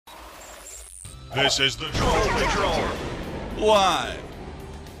This is the Troll Patrol, live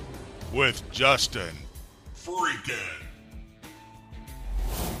with Justin Freakin'.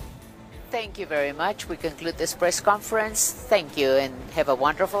 Thank you very much. We conclude this press conference. Thank you and have a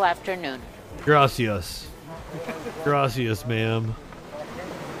wonderful afternoon. Gracias. Gracias, ma'am.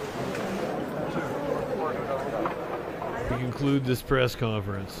 We conclude this press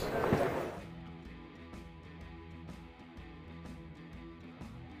conference.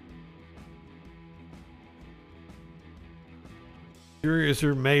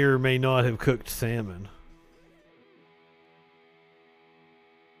 Curiouser may or may not have cooked salmon.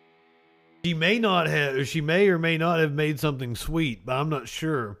 She may or may not have made something sweet, but I'm not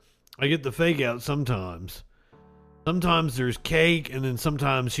sure. I get the fake out sometimes. Sometimes there's cake, and then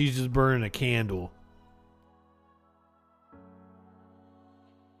sometimes she's just burning a candle.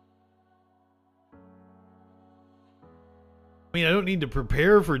 I mean, I don't need to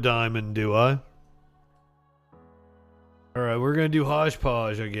prepare for Diamond, do I? Alright, we're gonna do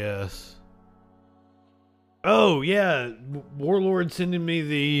Hodgepodge, I guess. Oh, yeah. Warlord sending me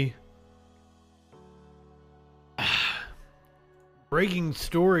the breaking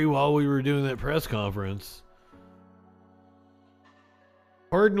story while we were doing that press conference.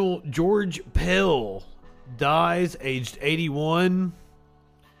 Cardinal George Pell dies aged 81.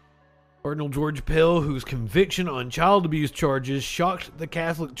 Cardinal George Pell, whose conviction on child abuse charges shocked the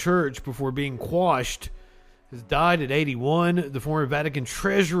Catholic Church before being quashed, has died at 81. The former Vatican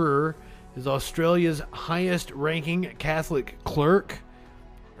treasurer is Australia's highest-ranking Catholic cleric.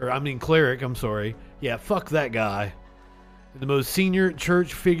 I'm sorry. Yeah, fuck that guy. The most senior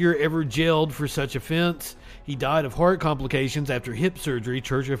church figure ever jailed for such offense. He died of heart complications after hip surgery,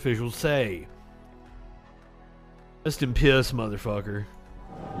 church officials say. Rest in piss, motherfucker.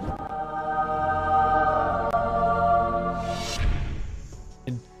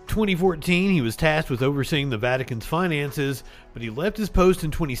 In 2014, he was tasked with overseeing the Vatican's finances, but he left his post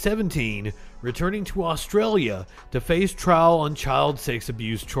in 2017, returning to Australia to face trial on child sex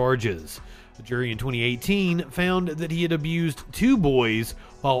abuse charges. The jury in 2018 found that he had abused 2 boys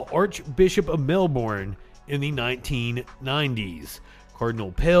while Archbishop of Melbourne in the 1990s.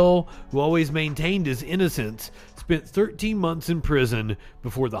 Cardinal Pell, who always maintained his innocence, spent 13 months in prison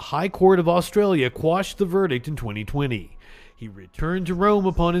before the High Court of Australia quashed the verdict in 2020. He returned to Rome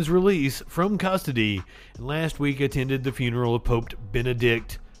upon his release from custody and last week attended the funeral of Pope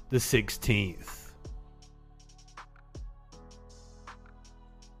Benedict XVI.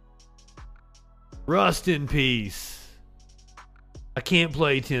 Rust in peace. I can't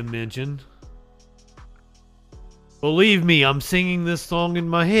play Tim Minchin. Believe me, I'm singing this song in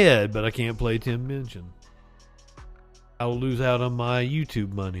my head, but I can't play Tim Minchin. I'll lose out on my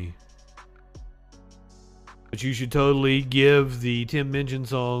YouTube money. But you should totally give the Tim Minchin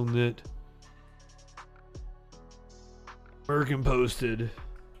song that Merkin posted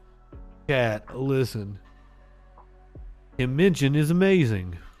Cat a listen. Tim Minchin is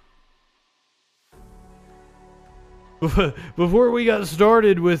amazing. Before we got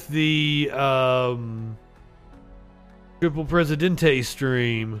started with the Triple Presidente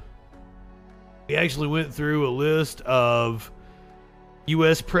stream, we actually went through a list of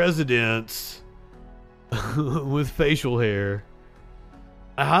U.S. presidents with facial hair.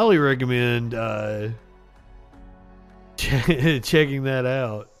 I highly recommend checking that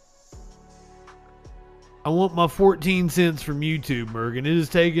out. I want my 14 cents from YouTube, Mergen. It has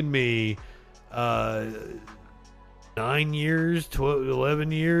taken me 9 years, 12, 11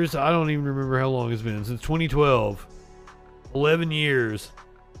 years. I don't even remember how long it's been. Since 2012. 11 years.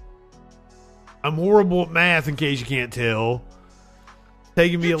 I'm horrible at math, in case you can't tell. It's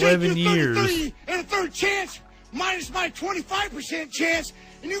taken me 11 years. 33 and a third chance, minus my 25% chance,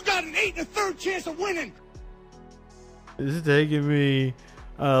 and you got an 8 and a third chance of winning. This is taking me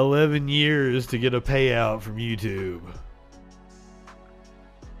 11 years to get a payout from YouTube.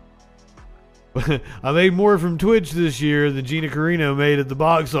 I made more from Twitch this year than Gina Carino made at the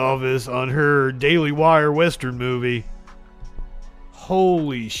box office on her Daily Wire Western movie.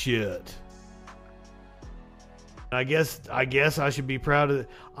 Holy shit. I guess I should be proud of it.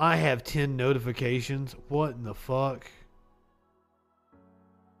 I have 10 notifications. What in the fuck?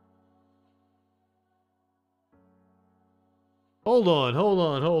 Hold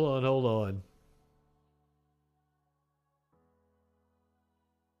on.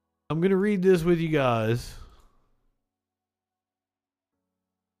 I'm going to read this with you guys.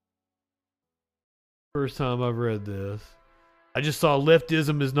 First time I've read this. I just saw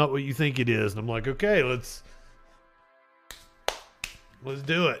leftism is not what you think it is. And I'm like, okay, let's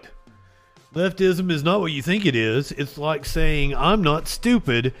do it. Leftism is not what you think it is. It's like saying, I'm not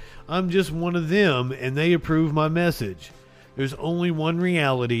stupid, I'm just one of them, and they approve my message. There's only one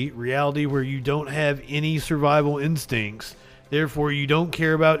reality where you don't have any survival instincts, therefore you don't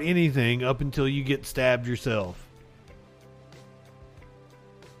care about anything up until you get stabbed yourself.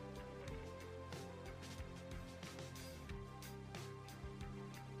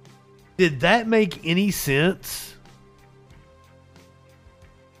 Did that make any sense?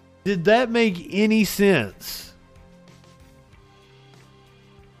 Did that make any sense?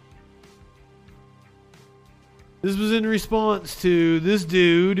 This was in response to this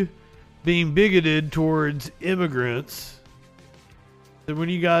dude being bigoted towards immigrants. So when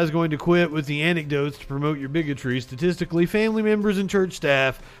are you guys going to quit with the anecdotes to promote your bigotry? Statistically, family members and church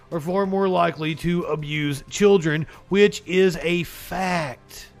staff are far more likely to abuse children, which is a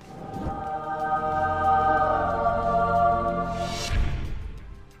fact.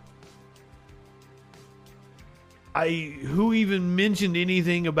 Who even mentioned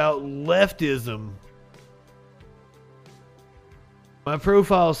anything about leftism? My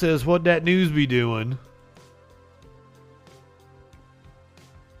profile says, what that news be doing?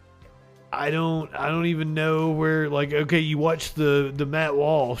 I don't even know where, like, okay, you watch the Matt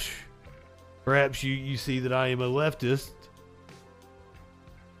Walsh. Perhaps you see that I am a leftist.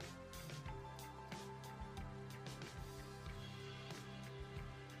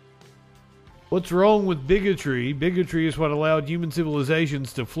 What's wrong with bigotry? Bigotry is what allowed human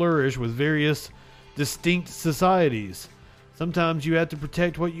civilizations to flourish with various distinct societies. Sometimes you have to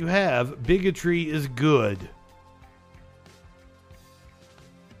protect what you have. Bigotry is good.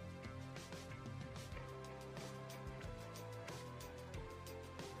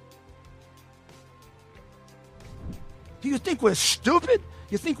 Do you think we're stupid?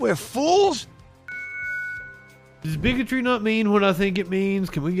 You think we're fools? Does bigotry not mean what I think it means?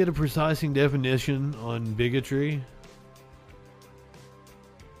 Can we get a precising definition on bigotry?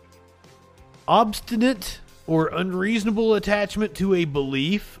 Obstinate or unreasonable attachment to a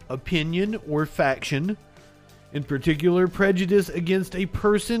belief, opinion, or faction, in particular prejudice against a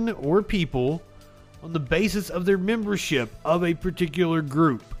person or people on the basis of their membership of a particular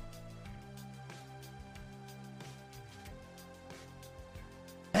group.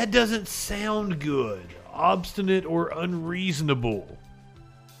 That doesn't sound good. Obstinate or unreasonable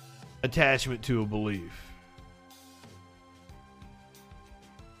attachment to a belief.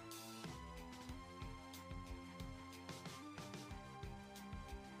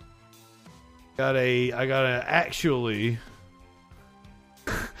 I gotta actually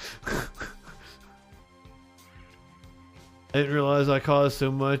I didn't realize I caused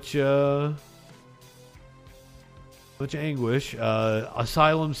so much anguish.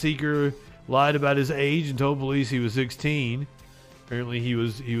 Asylum seeker lied about his age and told police he was 16. Apparently he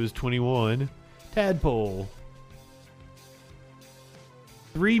was 21. Tadpole.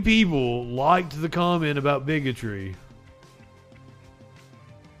 3 people liked the comment about bigotry.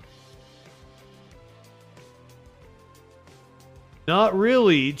 Not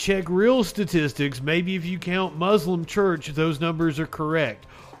really. Check real statistics. Maybe if you count Muslim church, those numbers are correct.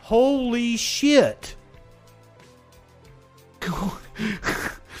 Holy shit.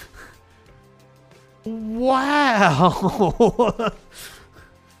 Wow.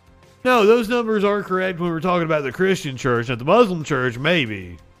 No, those numbers are correct when we're talking about the Christian church. Not the Muslim church,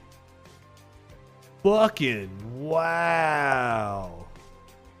 maybe. Fucking wow.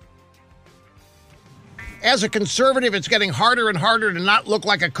 As a conservative, it's getting harder and harder to not look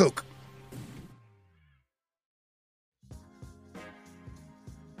like a kook.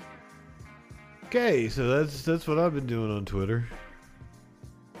 Okay, so that's what I've been doing on Twitter.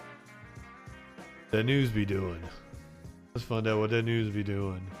 That news be doing. Let's find out what that news be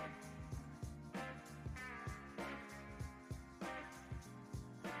doing.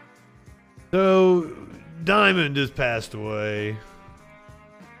 So, Diamond has passed away.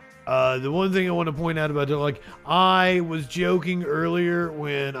 The one thing I want to point out about it, like, I was joking earlier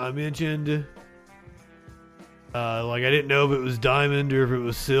when I mentioned, like, I didn't know if it was Diamond or if it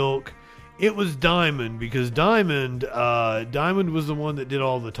was Silk. It was Diamond, because Diamond was the one that did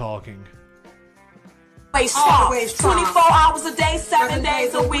all the talking. Always 24 hours a day, 7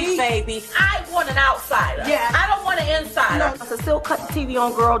 days a week, baby. I want an outsider. Yeah. I don't want an insider. No. So Silk cut the TV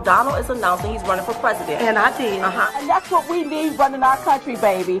on, girl. Donald is announcing he's running for president. And I did. And that's what we need running our country,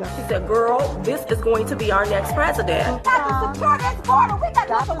 baby. She said, girl, this is going to be our next president. We got to secure this border. We got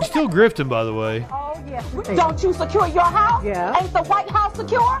You're still grifting, by the way. Don't you secure your house? Yeah. Ain't the White House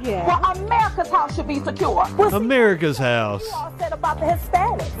secure? Yeah. Well, America's house should be secure. America's house. You all said about the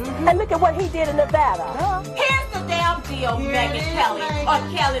Hispanics. And look at what he did in Nevada. Here's the damn deal, Megan Kelly, or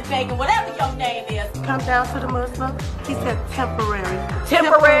Kelly Megan, whatever your name is. Come down to the Muslim. He said temporary.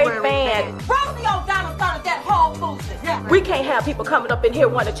 Temporary ban. Rosie O'Donnell started that whole foolishness. Yeah. We can't have people coming up in here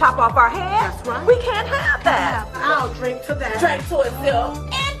wanting to chop off our heads. That's right. We can't have that. I'll drink to that. Drink to itself.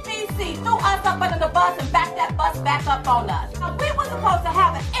 NBC threw us up under the bus and backed that bus back up on us. Now, we were supposed to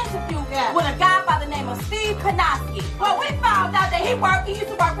have an interview with a guy by the name of Steve Kanoski. Well, we found out that he used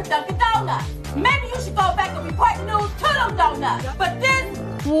to work for Dunkin' Donuts. Maybe you should go back and report news to them donuts. But this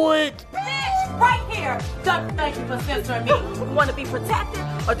What? bitch right here doesn't thank you for censoring me. You want to be protected,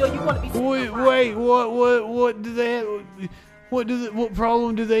 or do you want to be? Wait, what do they have? What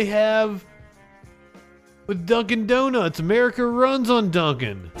problem do they have with Dunkin' Donuts? America runs on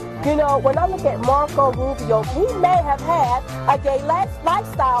Dunkin'. You know, when I look at Marco Rubio, he may have had a gay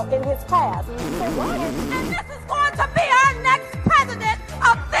lifestyle in his past. And this is going to be our next president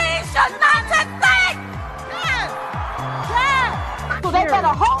of these United States! Yes! So they better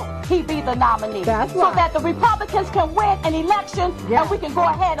hope he be the nominee. That's so right. that the Republicans can win an election and we can go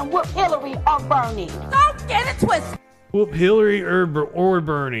ahead and whoop Hillary or Bernie. Don't get it twisted. Whoop Hillary or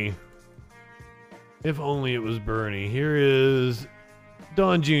Bernie. If only it was Bernie. Here is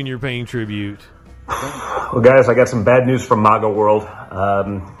Don Jr. paying tribute. Well, guys, I got some bad news from MAGA World.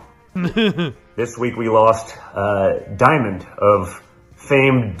 This week we lost Diamond of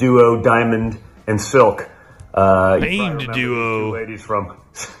famed duo Diamond and Silk. Famed duo. Two ladies from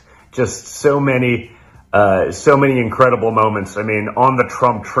just so many incredible moments. I mean, on the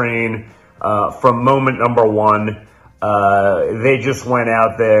Trump train, from moment number one, they just went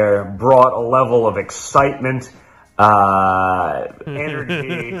out there, brought a level of excitement,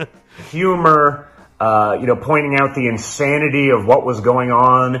 energy, humor, pointing out the insanity of what was going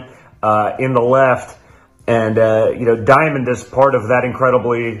on in the left. And, Diamond, as part of that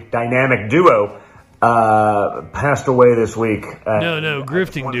incredibly dynamic duo, passed away this week.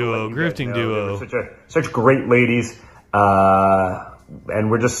 Grifting duo. Such great ladies,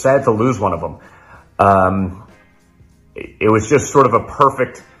 and we're just sad to lose one of them. It was just sort of a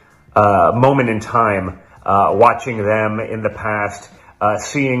perfect moment in time, watching them in the past,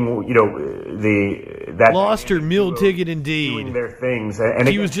 seeing that lost her meal ticket indeed, doing their things, and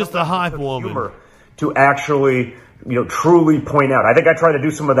she was just a hype woman to actually truly point out. I think I try to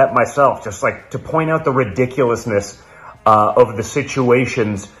do some of that myself, just like to point out the ridiculousness of the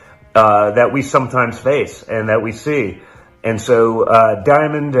situations that we sometimes face and that we see. And so,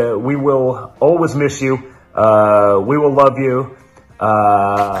 Diamond, we will always miss you. We will love you.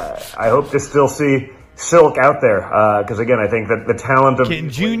 I hope to still see Silk out there, because again, I think that the talent of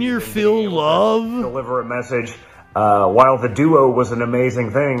Can Junior feel love? Deliver a message. While the duo was an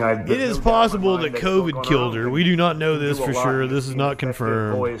amazing thing, it is possible that COVID killed her. We do not know this for sure. This is not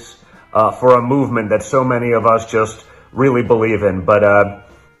confirmed. Voice for a movement that so many of us just really believe in. But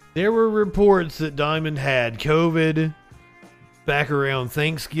there were reports that Diamond had COVID back around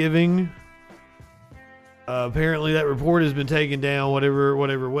Thanksgiving. Apparently that report has been taken down, whatever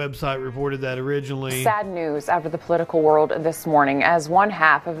website reported that originally. Sad news out of the political world this morning as one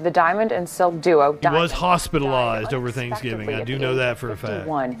half of the Diamond and Silk duo was hospitalized over Thanksgiving. I do know that for a fact.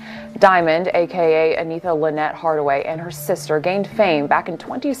 Diamond, a.k.a. Anita Lynette Hardaway, and her sister gained fame back in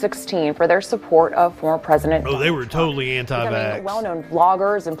 2016 for their support of former President Donald they were totally anti-vax. Well-known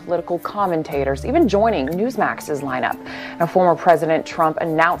vloggers and political commentators, even joining Newsmax's lineup. Now, former President Trump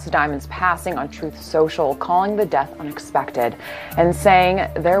announced Diamond's passing on Truth Social, calling the death unexpected and saying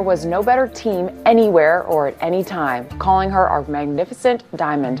there was no better team anywhere or at any time, calling her our magnificent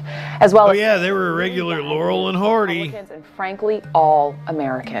Diamond, as well as they were a regular Laurel and Hardy, and frankly all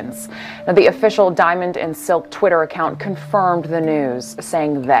Americans. Now, the official Diamond and Silk Twitter account confirmed the news,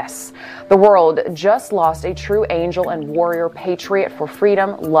 saying this: the world just lost a true angel and warrior patriot for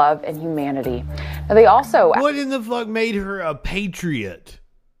freedom, love, and humanity. Now, they also what in the fuck made her a patriot?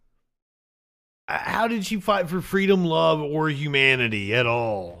 How did she fight for freedom, love, or humanity at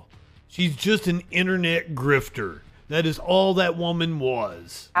all? She's just an internet grifter. That is all that woman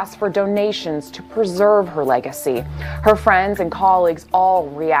was. Asked for donations to preserve her legacy. Her friends and colleagues all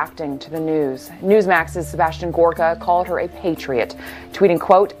reacting to the news. Newsmax's Sebastian Gorka called her a patriot, tweeting,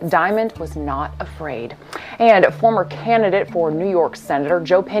 quote, Diamond was not afraid. And former candidate for New York Senator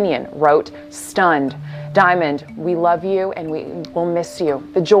Joe Pinion wrote, stunned. Diamond, we love you and we will miss you.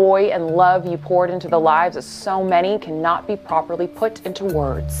 The joy and love you poured into the lives of so many cannot be properly put into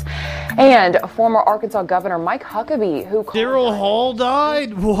words. And former Arkansas Governor Mike Huckabee, who Daryl Hall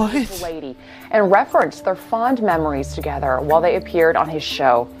died? What? Lady, and referenced their fond memories together while they appeared on his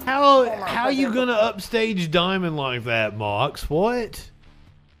show. How you gonna upstage Diamond like that, Mox? What?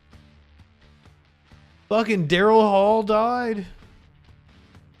 Fucking Daryl Hall died?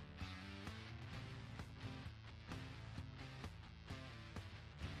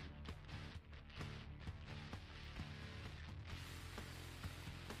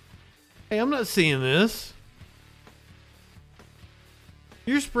 Hey, I'm not seeing this.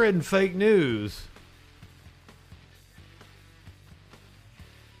 You're spreading fake news.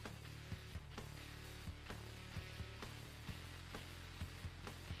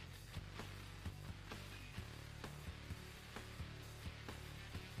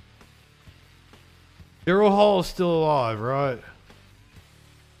 Daryl Hall is still alive, right?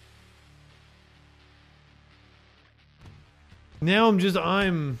 Now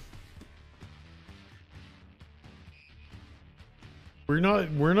We're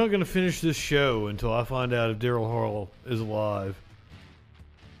not gonna finish this show until I find out if Daryl Hall is alive.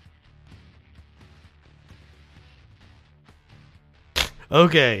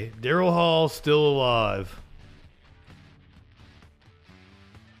 Okay, Daryl Hall still alive.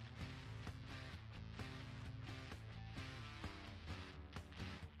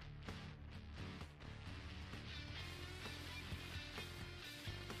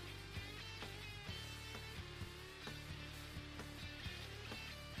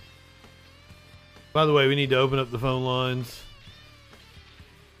 By the way, we need to open up the phone lines.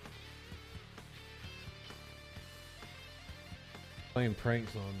 Playing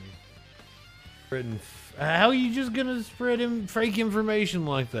pranks on me. Spreading. How are you just gonna spread fake information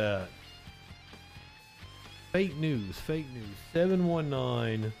like that? Fake news.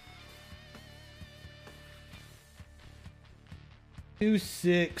 719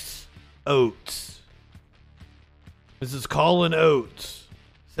 26 Oates. This is Colin Oates.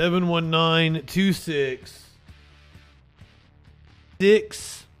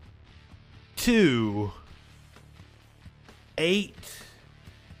 719-26-62-8-37.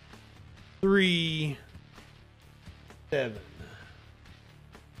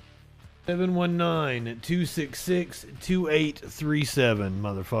 Seven 719-266-2837,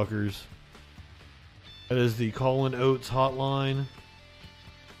 motherfuckers. That is the Colin Oates hotline.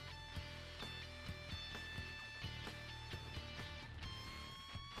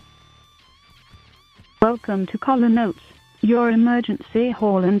 Welcome to Colin Oates, your emergency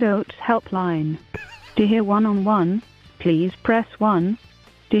Hall and Oates helpline. To hear one-on-one, please press 1.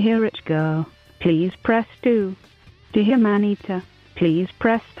 To hear Rich Girl, please press 2. To hear Maneater, please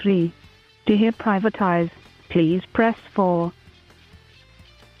press 3. To hear Privatize, please press 4.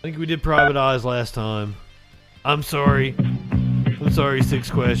 I think we did Privatize last time. I'm sorry. 6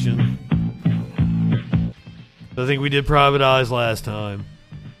 question. I think we did Privatize last time.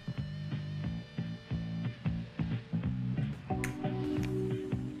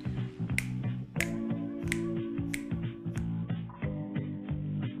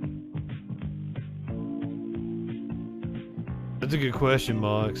 That's a good question,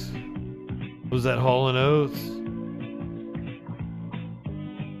 Mox. Was that Hall and Oates?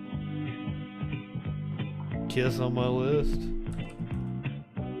 Kiss on my list.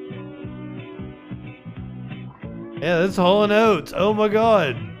 Yeah, that's Hall and Oates. Oh my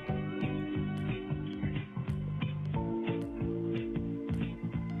god.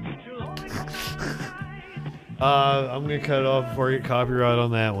 I'm gonna cut it off before I get copyright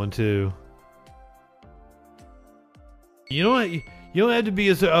on that one too. You don't have to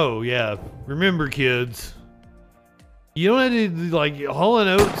be oh yeah. Remember, kids. You don't have to like Hall and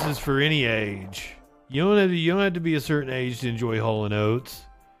Oates is for any age. You don't have to be a certain age to enjoy Hall and Oates.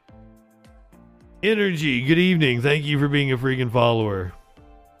 Energy, good evening. Thank you for being a freaking follower.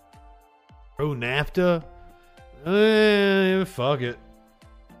 Oh, NAFTA? Fuck it.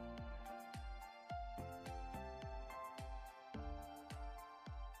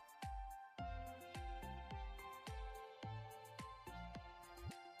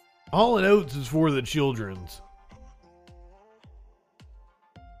 Hall and Oates is for the children's.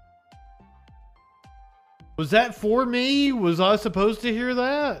 Was that for me? Was I supposed to hear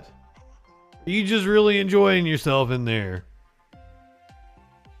that? Are you just really enjoying yourself in there?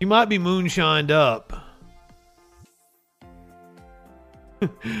 You might be moonshined up.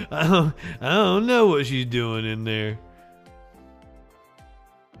 I don't know what she's doing in there.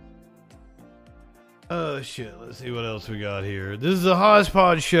 Oh shit, let's see what else we got here. This is a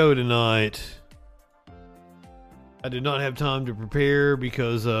Hodgepodge show tonight. I did not have time to prepare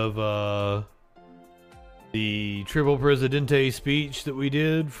because of the Triple Presidente speech that we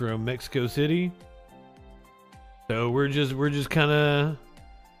did from Mexico City. So we're just kind of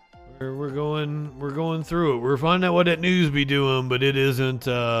we're going through it. We're finding out what that news be doing, but it isn't.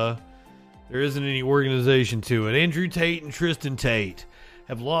 There isn't any organization to it. Andrew Tate and Tristan Tate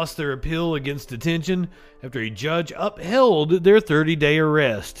have lost their appeal against detention after a judge upheld their 30-day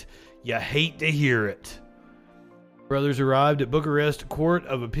arrest. You hate to hear it. Brothers arrived at Bucharest Court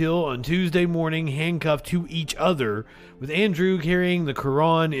of Appeal on Tuesday morning, handcuffed to each other, with Andrew carrying the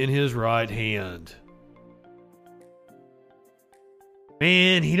Quran in his right hand.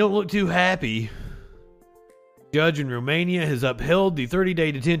 Man, he don't look too happy. Judge in Romania has upheld the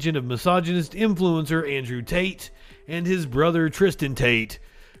 30-day detention of misogynist influencer Andrew Tate and his brother Tristan Tate,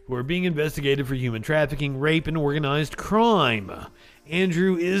 who are being investigated for human trafficking, rape, and organized crime.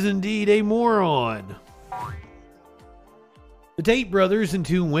 Andrew is indeed a moron. The Tate brothers and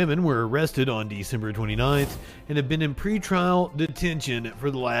 2 women were arrested on December 29th and have been in pretrial detention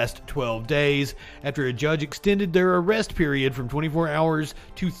for the last 12 days after a judge extended their arrest period from 24 hours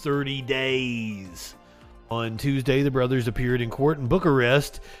to 30 days. On Tuesday, the brothers appeared in court in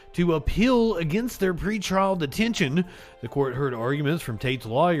Bucharest to appeal against their pretrial detention. The court heard arguments from Tate's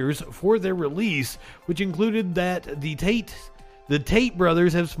lawyers for their release, which included that the Tate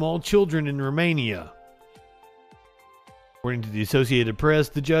brothers have small children in Romania. According to the Associated Press,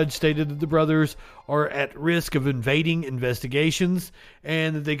 the judge stated that the brothers are at risk of evading investigations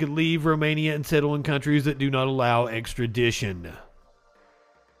and that they could leave Romania and settle in countries that do not allow extradition.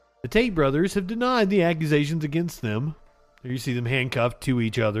 The Tate brothers have denied the accusations against them. There you see them handcuffed to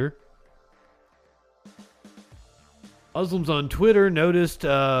each other. Muslims on Twitter noticed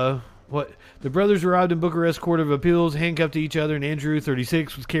the brothers arrived in Bucharest Court of Appeals, handcuffed to each other, and Andrew,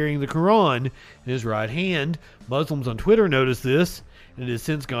 36, was carrying the Quran in his right hand. Muslims on Twitter noticed this, and it has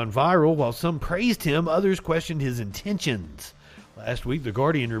since gone viral. While some praised him, others questioned his intentions. Last week, The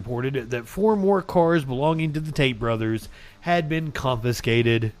Guardian reported that 4 more cars belonging to the Tate brothers had been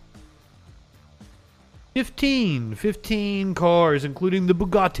confiscated. 15 cars, including the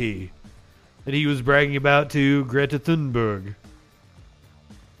Bugatti that he was bragging about to Greta Thunberg.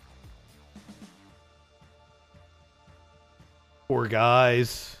 Poor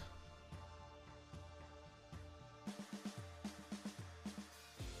guys.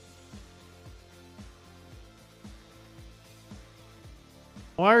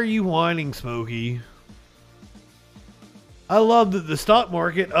 Why are you whining, Smokey? I love that the stock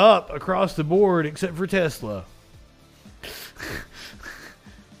market up across the board except for Tesla.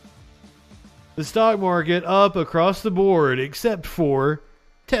 The stock market up across the board except for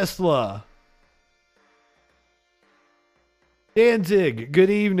Tesla. Danzig, good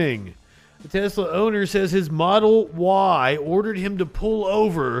evening. The Tesla owner says his Model Y ordered him to pull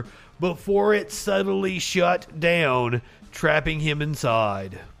over before it suddenly shut down, trapping him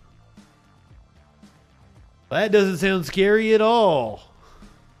inside. That doesn't sound scary at all.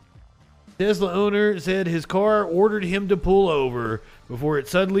 Tesla owner said his car ordered him to pull over before it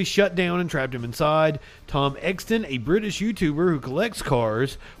suddenly shut down and trapped him inside. Tom Exton, a British YouTuber who collects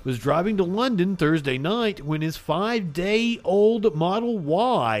cars, was driving to London Thursday night when his 5-day-old Model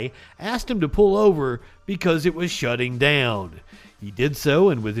Y asked him to pull over because it was shutting down. He did so,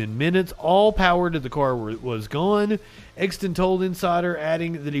 and within minutes, all power to the car was gone. Exton told Insider,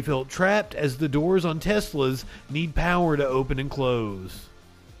 adding that he felt trapped as the doors on Teslas need power to open and close.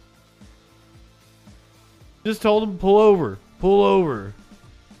 Just told him, pull over. Pull over.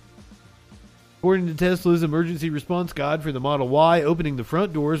 According to Tesla's emergency response guide for the Model Y, opening the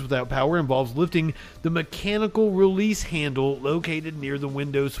front doors without power involves lifting the mechanical release handle located near the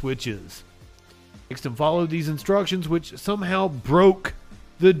window switches. Exton followed these instructions, which somehow broke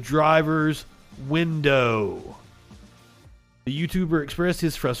the driver's window. The YouTuber expressed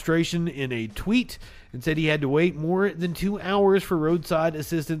his frustration in a tweet and said he had to wait more than 2 hours for roadside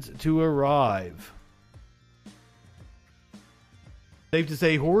assistance to arrive. Safe to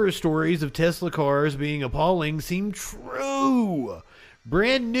say, horror stories of Tesla cars being appalling seem true.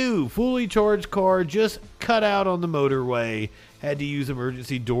 Brand new, fully charged car just cut out on the motorway. Had to use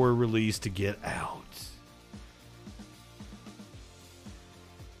emergency door release to get out.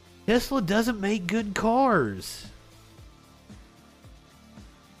 Tesla doesn't make good cars.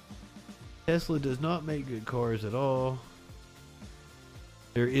 Tesla does not make good cars at all.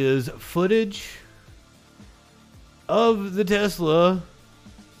 There is footage of the Tesla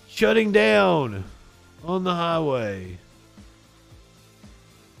shutting down on the highway.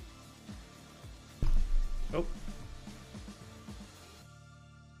 Oh.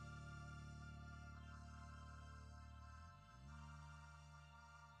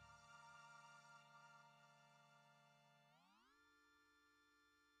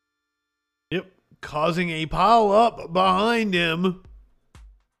 causing a pile up behind him.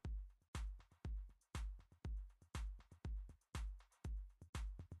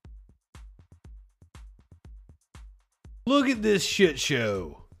 Look at this shit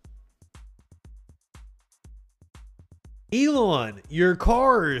show. Elon, your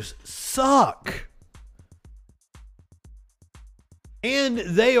cars suck. And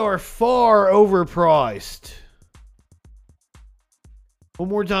they are far overpriced. One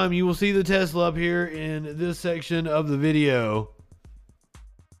more time, you will see the Tesla up here in this section of the video.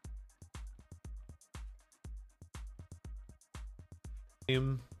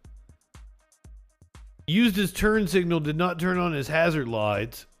 Used his turn signal, did not turn on his hazard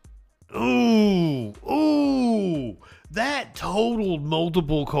lights. Ooh, that totaled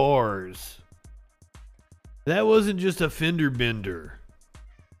multiple cars. That wasn't just a fender bender.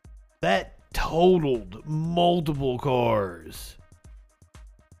 That totaled multiple cars.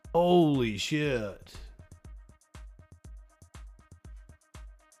 Holy shit.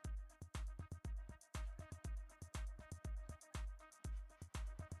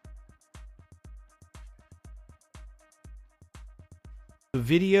 The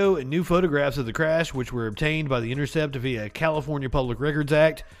video and new photographs of the crash, which were obtained by The Intercept via California Public Records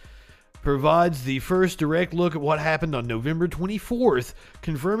Act, provides the first direct look at what happened on November 24th,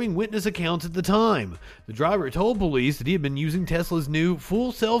 confirming witness accounts at the time. The driver told police that he had been using Tesla's new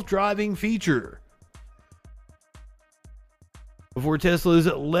full self-driving feature before Tesla's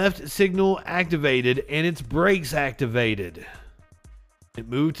left signal activated and its brakes activated. It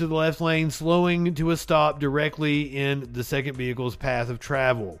moved to the left lane, slowing to a stop directly in the second vehicle's path of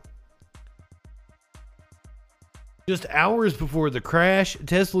travel. Just hours before the crash,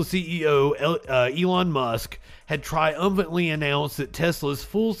 Tesla CEO Elon Musk had triumphantly announced that Tesla's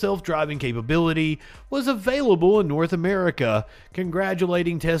full self-driving capability was available in North America,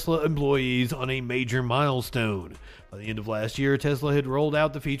 congratulating Tesla employees on a major milestone. By the end of last year, Tesla had rolled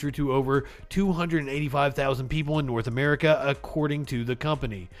out the feature to over 285,000 people in North America, according to the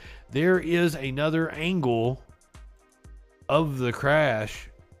company. There is another angle of the crash.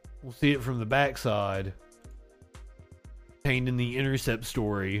 We'll see it from the backside, contained in the Intercept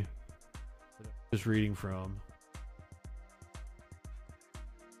story that I'm just reading from.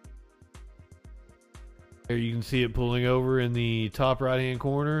 There you can see it pulling over in the top right hand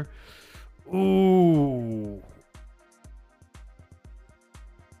corner. Ooh.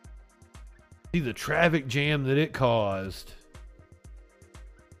 See the traffic jam that it caused.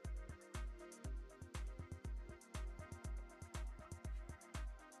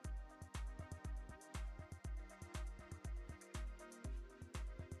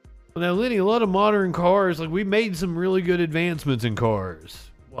 Now, Lenny, a lot of modern cars, like, we made some really good advancements in cars.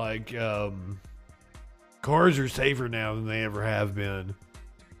 Like, cars are safer now than they ever have been.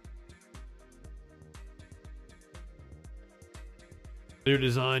 They're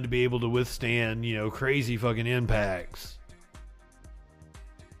designed to be able to withstand, you know, crazy fucking impacts.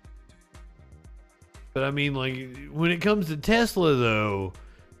 But I mean, like, when it comes to Tesla, though,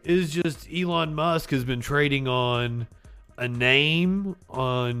 it's just Elon Musk has been trading on a name,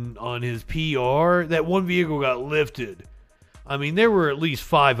 on his PR. That one vehicle got lifted. I mean, there were at least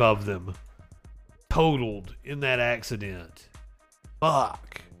 5 of them totaled in that accident. Fuck.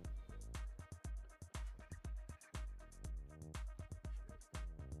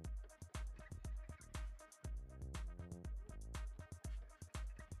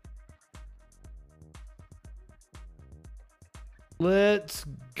 Let's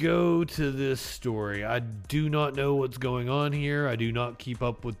go to this story. I do not know what's going on here. I do not keep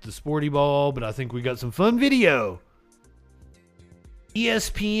up with the sporty ball, but I think we got some fun video.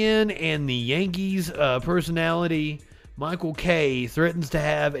 ESPN and the Yankees personality Michael Kay threatens to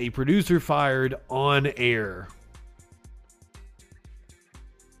have a producer fired on air.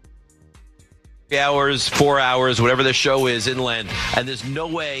 3 hours, 4 hours, whatever the show is inland, and there's no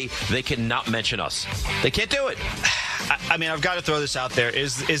way they can not mention us. They can't do it. I mean, I've got to throw this out there.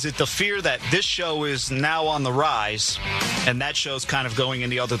 Is it the fear that this show is now on the rise and that show's kind of going in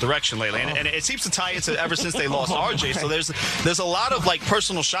the other direction lately? And it seems to tie into ever since they lost RJ. So there's a lot of, like,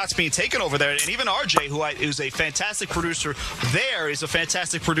 personal shots being taken over there. And even RJ, who's a fantastic producer there, is a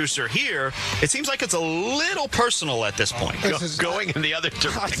fantastic producer here. It seems like it's a little personal at this point. Going in the other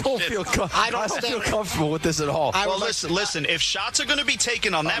direction. I don't feel comfortable with this at all. Well, listen. If shots are going to be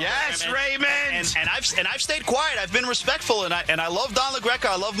taken on that, yes, Raymond. And I've stayed quiet. I've been respectful, and I love Don LaGreca.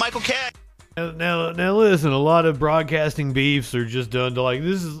 I love Michael Kay. Now listen. A lot of broadcasting beefs are just done to, like,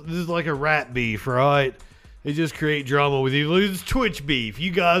 this is like a rap beef, right? They just create drama with you. It's Twitch beef.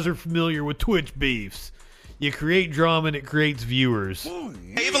 You guys are familiar with Twitch beefs. You create drama and it creates viewers. I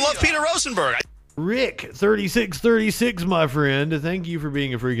even love Peter Rosenberg. Rick3636, my friend, thank you for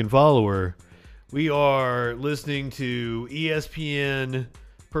being a freaking follower. We are listening to ESPN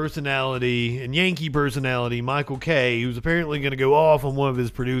personality and Yankee personality Michael Kay, who's apparently going to go off on one of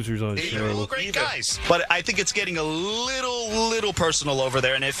his producers on his show. They're all great guys, but I think it's getting a little personal over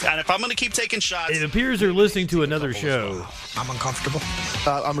there. And if I'm going to keep taking shots, it appears they're listening to another show. I'm uncomfortable.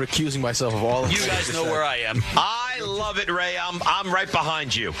 I'm recusing myself of all of You guys know where I am. I love it, Ray. I'm right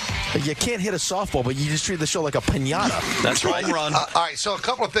behind you. You can't hit a softball, but you just treat the show like a pinata. That's right. All right, so a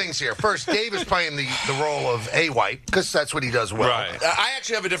couple of things here. First, Dave is playing the role of A. White because that's what he does well. Right. I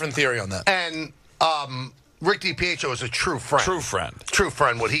actually have a different theory on that. And Rick DiPietro is a true friend. True friend. True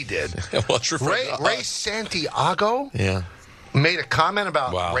friend, what he did. Well, true friend. Ray Santiago made a comment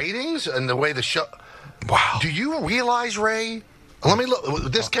about ratings and the way the show... Wow. Do you realize, Ray... Let me look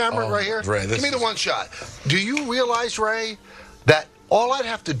with this camera right here. Ray, give me the one shot. Do you realize, Ray, that all I'd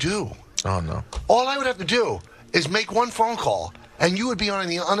have to do... Oh, no. All I would have to do is make one phone call... and you would be on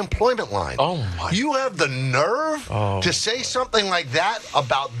the unemployment line. Oh, my. You have the nerve to say something like that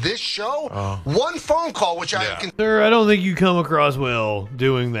about this show? One phone call, which I can... Sir, I don't think you come across well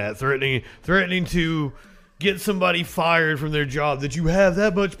doing that, threatening to get somebody fired from their job, that you have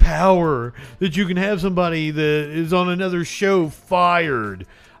that much power, that you can have somebody that is on another show fired.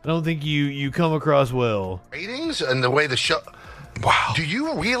 I don't think you come across well. Ratings and the way the show... Wow. Do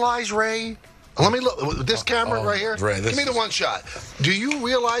you realize, Ray... Let me look with this camera right here. Ray, give me the one shot. Do you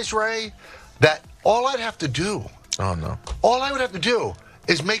realize, Ray, that all I'd have to do... Oh, no. All I would have to do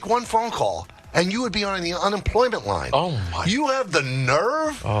is make one phone call, and you would be on the unemployment line. Oh, my. You have the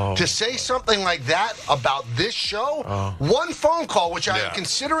nerve to say something like that about this show? One phone call, which I am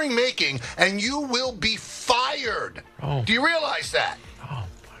considering making, and you will be fired. Do you realize that? Oh, my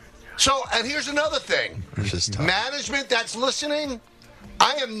God. So, and here's another thing. Management that's listening...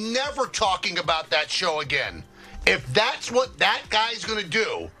 I am never talking about that show again. If that's what that guy's going to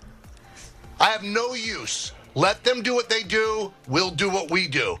do, I have no use. Let them do what they do. We'll do what we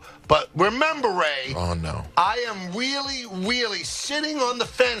do. But remember, Ray. Oh, no. I am really sitting on the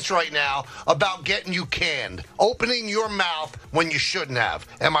fence right now about getting you canned. Opening your mouth when you shouldn't have.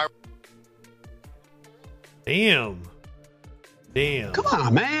 Am I? Damn. Come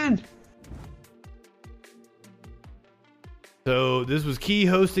on, man. So this was Key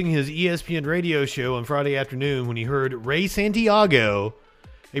hosting his ESPN radio show on Friday afternoon when he heard Ray Santiago,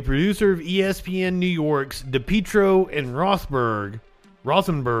 a producer of ESPN New York's DePietro and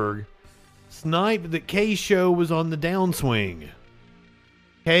Rothenberg, snipe that Kay's show was on the downswing.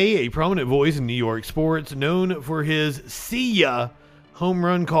 Kay, a prominent voice in New York sports, known for his "See Ya" home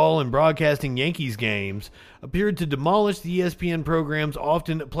run call and broadcasting Yankees games, appeared to demolish the ESPN program's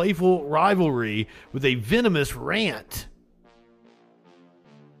often playful rivalry with a venomous rant.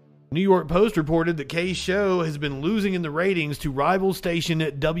 New York Post reported that Kay's show has been losing in the ratings to rival station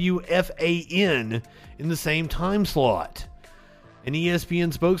WFAN in the same time slot. An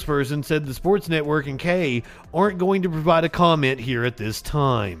ESPN spokesperson said the sports network and Kay aren't going to provide a comment here at this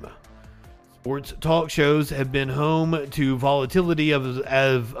time. Sports talk shows have been home to volatility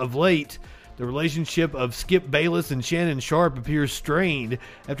of late. The relationship of Skip Bayless and Shannon Sharpe appears strained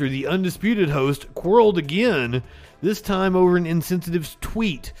after the undisputed host quarreled again, this time over an insensitive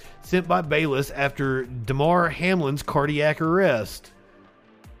tweet sent by Bayless after Damar Hamlin's cardiac arrest.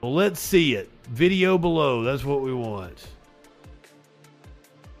 Well, let's see it. Video below. That's what we want.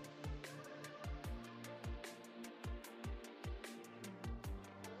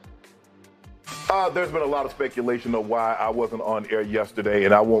 There's been a lot of speculation of why I wasn't on air yesterday,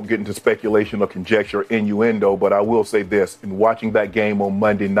 and I won't get into speculation or conjecture, innuendo, but I will say this. In watching that game on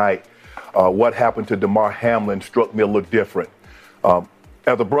Monday night, what happened to Damar Hamlin struck me a little different.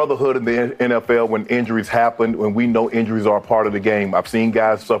 As a brotherhood in the NFL, when injuries happen, when we know injuries are a part of the game, I've seen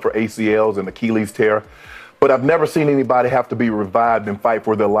guys suffer ACLs and Achilles tear, but I've never seen anybody have to be revived and fight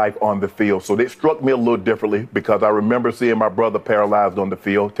for their life on the field. So it struck me a little differently because I remember seeing my brother paralyzed on the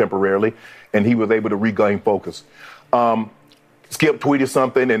field temporarily, and he was able to regain focus. Skip tweeted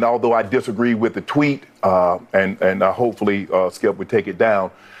something, and although I disagree with the tweet, and hopefully Skip would take it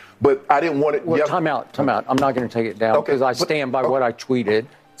down, but I didn't want it. Well, time out. I'm not going to take it down because I stand by what I tweeted.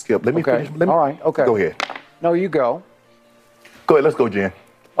 Skip, let me finish. All right, okay. Go ahead. No, you go. Go ahead, let's go, Jen.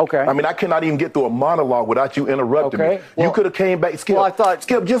 Okay. I mean, I cannot even get through a monologue without you interrupting me. Well, you could have came back, Skip. Well, I thought,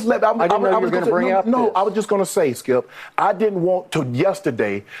 Skip, just let. I didn't know you were going to bring up. No, I was just going to say, Skip, I didn't want to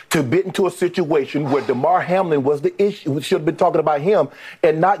yesterday to get into a situation where Damar Hamlin was the issue. We should have been talking about him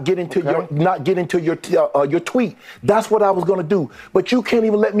and not get into your tweet. That's what I was going to do. But you can't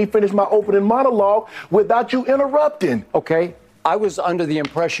even let me finish my opening monologue without you interrupting. Okay. I was under the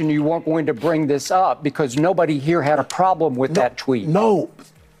impression you weren't going to bring this up because nobody here had a problem with that tweet. No.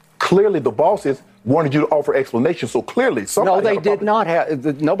 Clearly, the bosses wanted you to offer explanation, so clearly somebody. No, they did not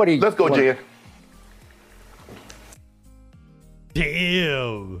have. Nobody. Let's go, Jen.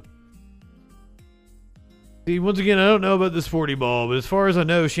 Damn. See, once again, I don't know about this 40 ball, but as far as I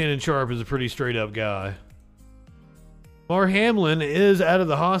know, Shannon Sharpe is a pretty straight up guy. Damar Hamlin is out of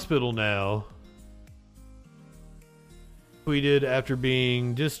the hospital now. Tweeted after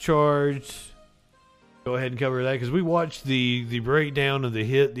being discharged. Go ahead and cover that because we watched the breakdown of the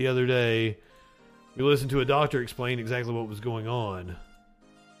hit the other day. We listened to a doctor explain exactly what was going on.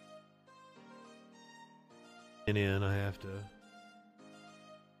 And in, I have to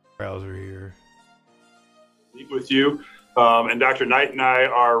browser here. With you. And Dr. Knight and I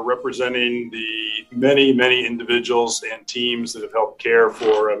are representing the many, many individuals and teams that have helped care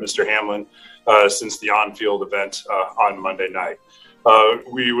for Mr. Hamlin since the on-field event on Monday night.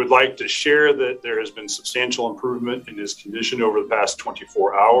 We would like to share that there has been substantial improvement in his condition over the past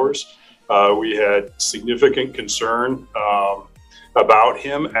 24 hours. We had significant concern about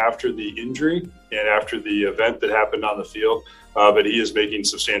him after the injury and after the event that happened on the field, but he is making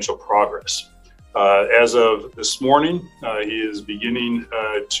substantial progress. As of this morning, he is beginning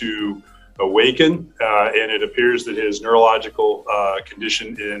to awaken, and it appears that his neurological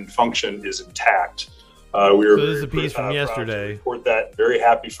condition and function is intact. We are so this is a piece from yesterday. Report that. Very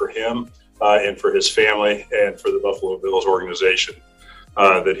happy for him and for his family and for the Buffalo Bills organization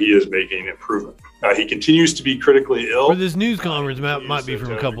that he is making improvement. He continues to be critically ill. For this news conference might be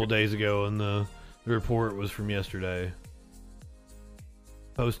from a couple of days ago, and the report was from yesterday.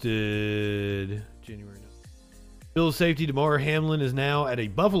 Posted January 9th. Bills safety Damar Hamlin is now at a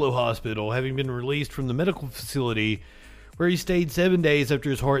Buffalo hospital, having been released from the medical facility where he stayed 7 days after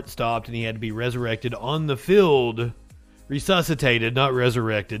his heart stopped and he had to be resurrected on the field. Resuscitated, not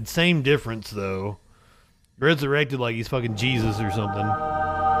resurrected. Same difference, though. Resurrected like he's fucking Jesus or something.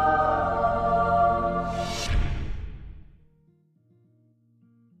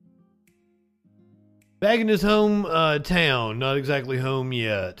 Back in his home town, not exactly home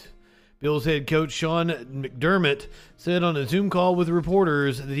yet. Bills head coach Sean McDermott said on a Zoom call with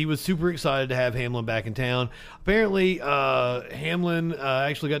reporters that he was super excited to have Hamlin back in town. Apparently, Hamlin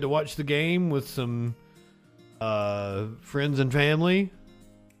actually got to watch the game with some friends and family.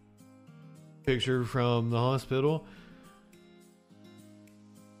 Picture from the hospital.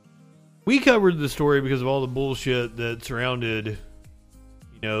 We covered the story because of all the bullshit that surrounded,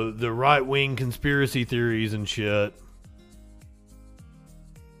 the right-wing conspiracy theories and shit.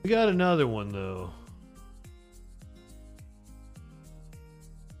 We got another one, though.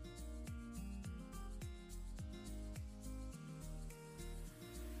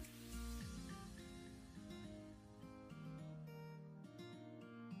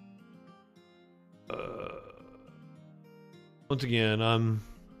 Once again, I'm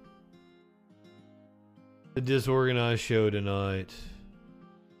a disorganized show tonight.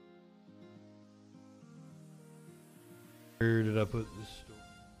 Where did I put this story?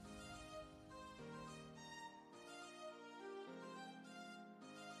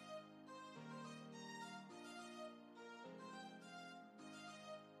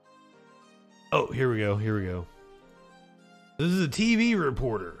 Oh, here we go. This is a TV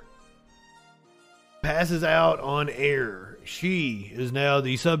reporter. Passes out on air. She is now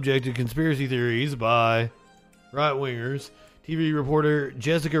the subject of conspiracy theories by right-wingers. TV reporter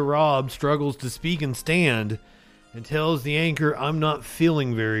Jessica Robb struggles to speak and stand and tells the anchor, "I'm not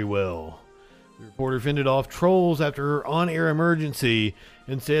feeling very well." The reporter fended off trolls after her on-air emergency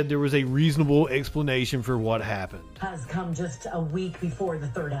and said there was a reasonable explanation for what happened. Has come just a week before the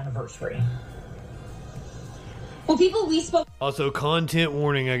 3rd anniversary. Well, people we spoke... Also, content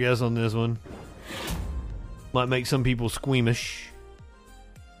warning, I guess, on this one. Might make some people squeamish.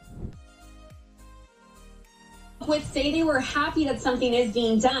 Would say they were happy that something is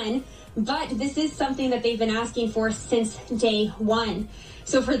being done, but this is something that they've been asking for since day one.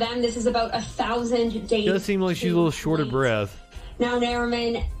 So for them, this is about 1,000 days. It does seem like she's a little short of breath. Now,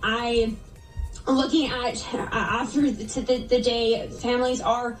 Nariman, I'm looking at after the day, families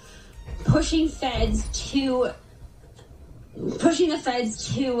are pushing the feds to.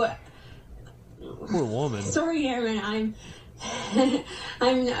 Poor woman. Sorry, Nariman,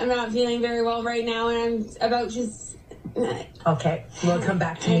 I'm not feeling very well right now, and I'm about to. Okay, we'll come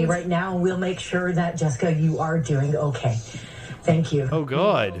back to me right now, and we'll make sure that, Jessica, you are doing okay. Thank you. Oh,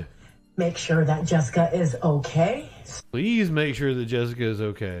 God. Make sure that Jessica is okay. Please make sure that Jessica is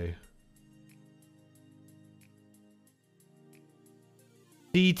okay.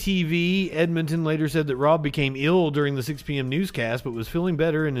 CTV Edmonton later said that Rob became ill during the 6 p.m. newscast but was feeling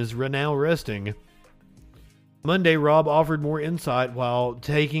better and is now resting. Monday, Rob offered more insight while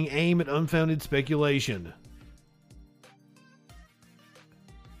taking aim at unfounded speculation.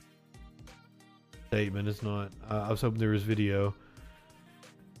 Statement, it's not. I was hoping there was video.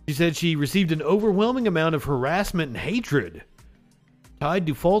 She said she received an overwhelming amount of harassment and hatred tied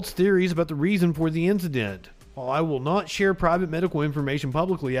to false theories about the reason for the incident. While I will not share private medical information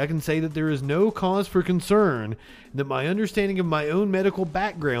publicly, I can say that there is no cause for concern and that my understanding of my own medical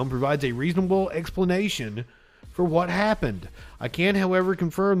background provides a reasonable explanation for what happened. I can, however,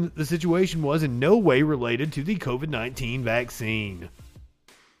 confirm that the situation was in no way related to the COVID-19 vaccine.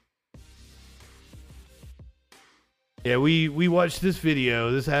 Yeah, we watched this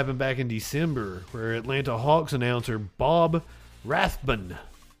video. This happened back in December, where Atlanta Hawks announcer Bob Rathbun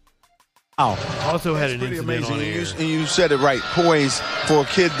also had an incident on air. And you said it right. Poised for a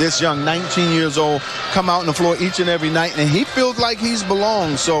kid this young, 19 years old, come out on the floor each and every night, and he feels like he's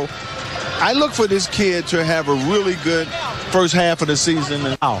belonged. So I look for this kid to have a really good first half of the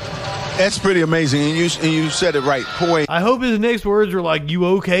season. That's pretty amazing. And you said it right. Poised. I hope his next words are like, "You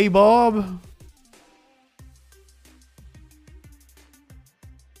okay, Bob?"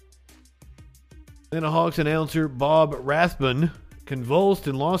 Then a Hawks announcer, Bob Rathbun, convulsed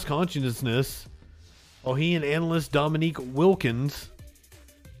and lost consciousness while he and analyst Dominique Wilkins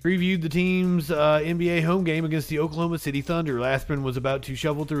previewed the team's NBA home game against the Oklahoma City Thunder. Rathbun was about to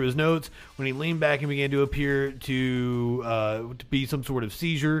shuffle through his notes when he leaned back and began to appear to be some sort of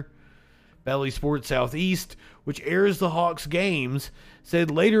seizure. Bally Sports Southeast, which airs the Hawks games,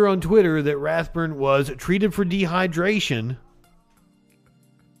 said later on Twitter that Rathbun was treated for dehydration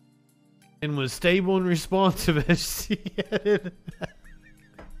and was stable and responsive as she added.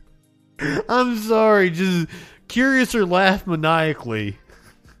 I'm sorry, just curious or laugh maniacally.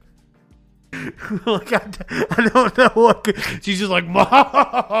 Like I don't know what. She's just like,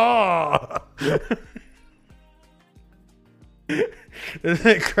 "Ma."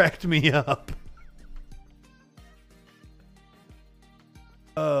 That cracked me up.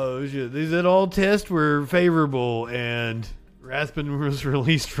 Oh shit! They said all tests were favorable and Rathbun was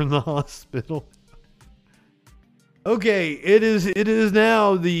released from the hospital. Okay, it is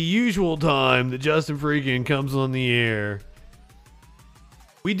now the usual time that Justin Freakin comes on the air.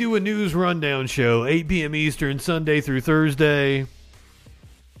 We do a news rundown show, 8 p.m. Eastern, Sunday through Thursday.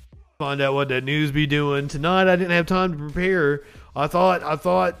 Find out what that news be doing. Tonight I didn't have time to prepare. I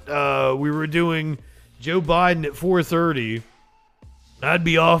thought we were doing Joe Biden at 4:30. I'd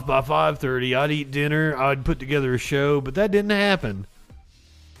be off by 5:30. I'd eat dinner. I'd put together a show, but that didn't happen.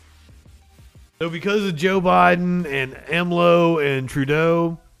 So because of Joe Biden and AMLO and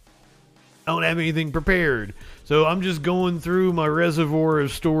Trudeau, I don't have anything prepared. So I'm just going through my reservoir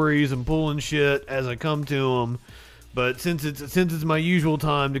of stories and pulling shit as I come to them. But since it's my usual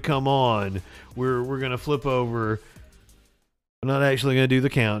time to come on, we're gonna flip over. I'm not actually gonna do the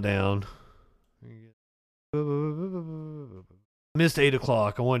countdown. Missed 8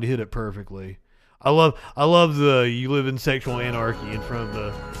 o'clock. I wanted to hit it perfectly. I love the "you live in sexual anarchy" in front of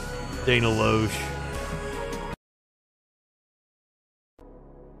the Dana Loesch.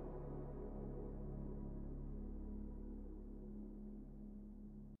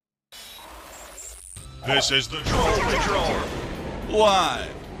 This is the Troll Patrol,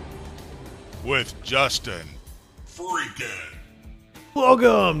 live with Justin Freakin'.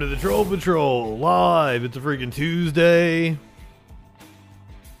 Welcome to the Troll Patrol, live. It's a freaking Tuesday.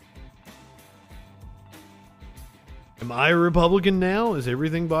 Am I a Republican now? Is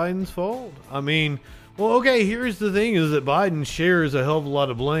everything Biden's fault? I mean, well, okay, here's the thing is that Biden shares a hell of a lot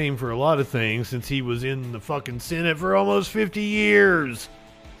of blame for a lot of things since he was in the fucking Senate for almost 50 years.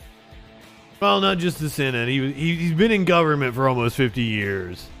 Well, not just the Senate. He's been in government for almost 50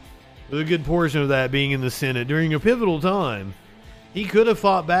 years. With a good portion of that being in the Senate during a pivotal time. He could have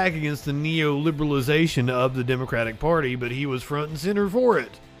fought back against the neoliberalization of the Democratic Party, but he was front and center for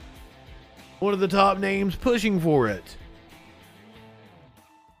it. One of the top names pushing for it.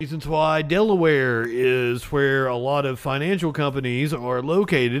 Reasons why Delaware is where a lot of financial companies are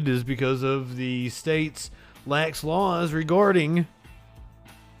located is because of the state's lax laws regarding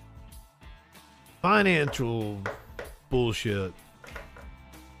financial bullshit.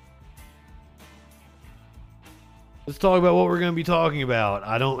 Let's talk about what we're going to be talking about.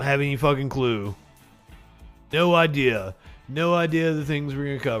 I don't have any fucking clue. No idea. No idea the things we're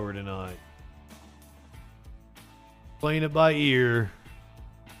going to cover tonight. Playing it by ear.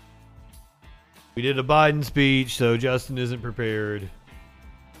 We did a Biden speech, so Justin isn't prepared.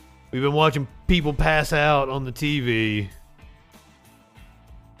 We've been watching people pass out on the TV.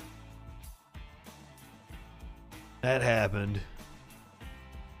 That happened.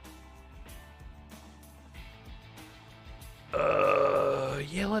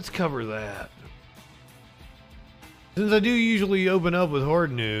 Yeah, let's cover that. Since I do usually open up with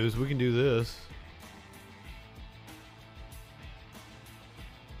hard news, we can do this.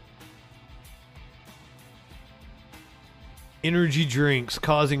 Energy drinks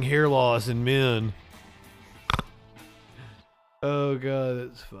causing hair loss in men. Oh god,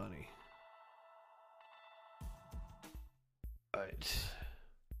 that's funny. Right.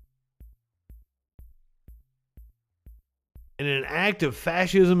 In an act of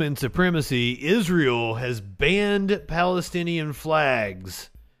fascism and supremacy, Israel has banned Palestinian flags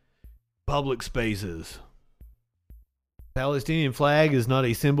in public spaces. Palestinian flag is not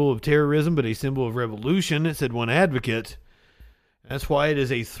a symbol of terrorism, but a symbol of revolution, said one advocate. That's why it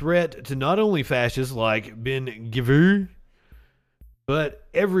is a threat to not only fascists like Ben-Gvir, but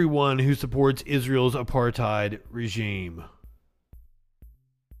everyone who supports Israel's apartheid regime.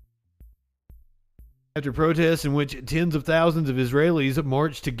 After protests in which tens of thousands of Israelis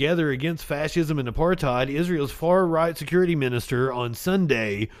marched together against fascism and apartheid, Israel's far-right security minister on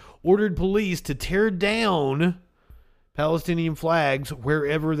Sunday ordered police to tear down Palestinian flags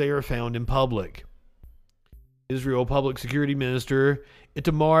wherever they are found in public. Israel Public Security Minister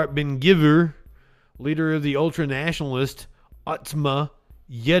Itamar Ben-Gvir, leader of the ultra-nationalist Otzma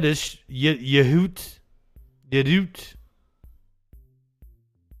Yehudit,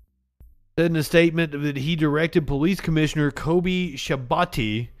 said in a statement that he directed Police Commissioner Kobi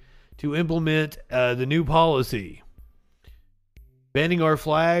Shabati to implement the new policy. Banning our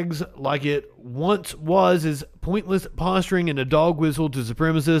flags like it once was is pointless posturing and a dog whistle to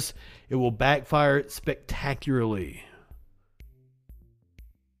supremacists. It will backfire spectacularly.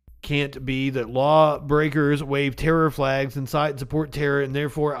 Can't be that lawbreakers wave terror flags, incite and support terror, and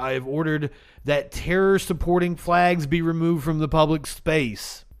therefore I have ordered that terror-supporting flags be removed from the public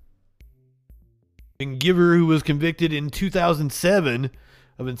space. Ben-Gvir, who was convicted in 2007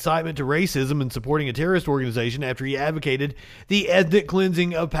 of incitement to racism and supporting a terrorist organization after he advocated the ethnic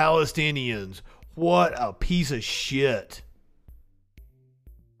cleansing of Palestinians. What a piece of shit.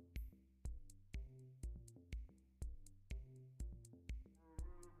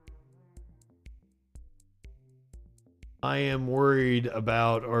 I am worried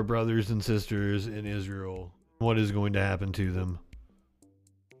about our brothers and sisters in Israel. What is going to happen to them?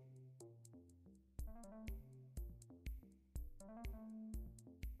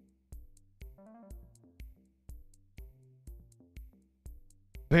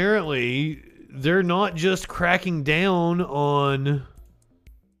 Apparently, they're not just cracking down on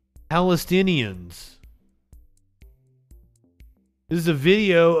Palestinians. This is a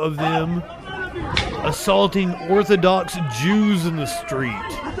video of them assaulting Orthodox Jews in the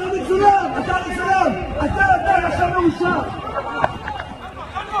street.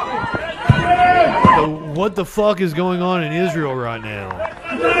 So what the fuck is going on in Israel right now?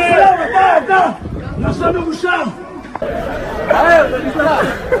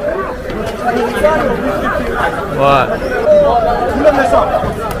 What?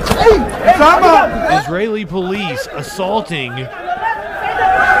 Israeli police assaulting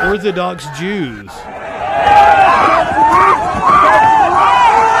Orthodox Jews.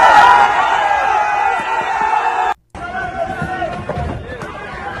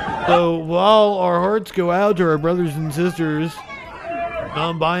 So while our hearts go out to our brothers and sisters,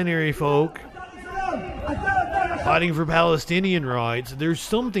 non-binary folk, fighting for Palestinian rights, there's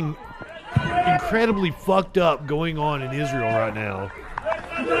something incredibly fucked up going on in Israel right now.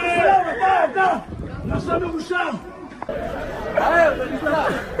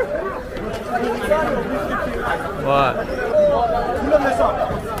 What?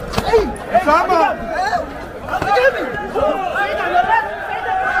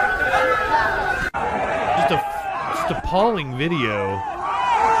 Just appalling video.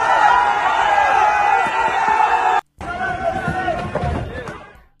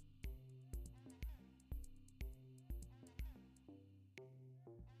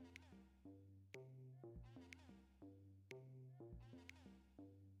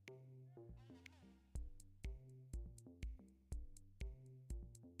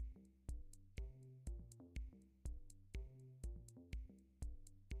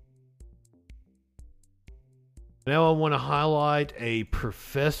 Now I want to highlight a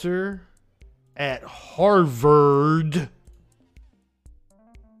professor at Harvard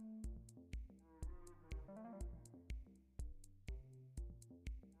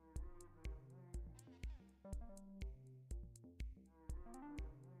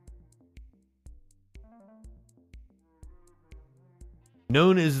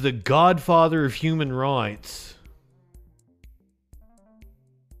known as the Godfather of Human Rights.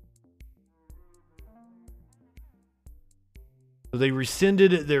 They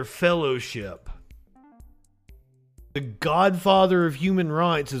rescinded their fellowship. The godfather of human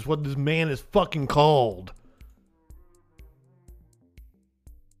rights is what this man is fucking called.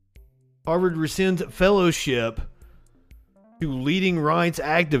 Harvard rescinds fellowship to leading rights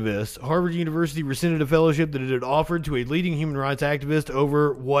activists. Harvard University rescinded a fellowship that it had offered to a leading human rights activist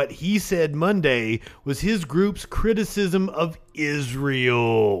over what he said Monday was his group's criticism of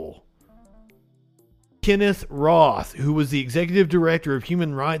Israel. Kenneth Roth, who was the executive director of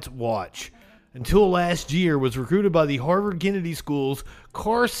Human Rights Watch until last year, was recruited by the Harvard Kennedy School's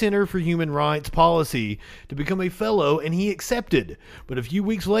Carr Center for Human Rights Policy to become a fellow, and he accepted. But a few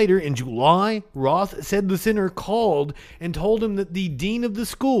weeks later, in July, Roth said the center called and told him that the dean of the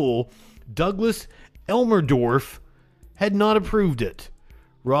school, Douglas Elmerdorf, had not approved it.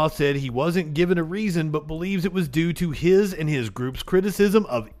 Roth said he wasn't given a reason, but believes it was due to his and his group's criticism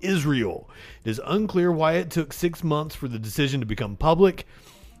of Israel. It is unclear why it took 6 months for the decision to become public,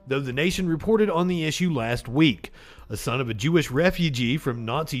 though the Nation reported on the issue last week. A son of a Jewish refugee from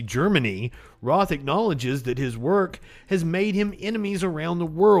Nazi Germany, Roth acknowledges that his work has made him enemies around the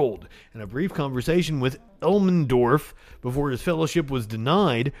world. In a brief conversation with Elmendorf before his fellowship was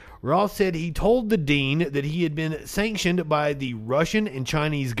denied, Roth said he told the dean that he had been sanctioned by the Russian and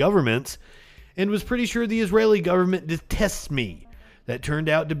Chinese governments and was pretty sure the Israeli government detests me. That turned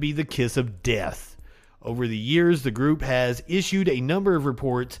out to be the kiss of death. Over the years, the group has issued a number of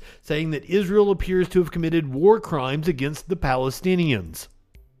reports saying that Israel appears to have committed war crimes against the Palestinians.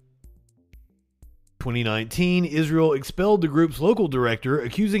 In 2019, Israel expelled the group's local director,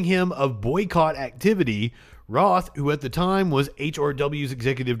 accusing him of boycott activity. Roth, who at the time was HRW's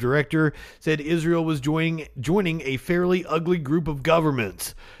executive director, said Israel was joining a fairly ugly group of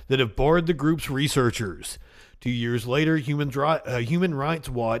governments that have barred the group's researchers. 2 years later, Human Rights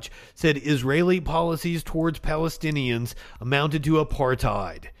Watch said Israeli policies towards Palestinians amounted to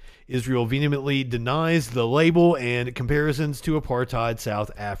apartheid. Israel vehemently denies the label and comparisons to apartheid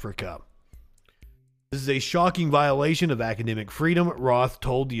South Africa. This is a shocking violation of academic freedom, Roth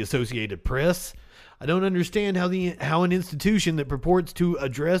told the Associated Press. I don't understand how an institution that purports to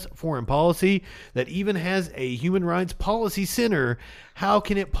address foreign policy, that even has a human rights policy center, how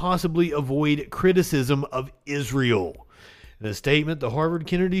can it possibly avoid criticism of Israel? In a statement, the Harvard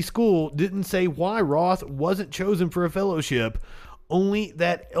Kennedy School didn't say why Roth wasn't chosen for a fellowship, only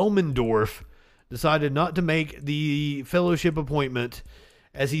that Elmendorf decided not to make the fellowship appointment,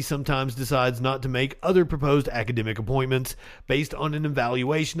 as he sometimes decides not to make other proposed academic appointments based on an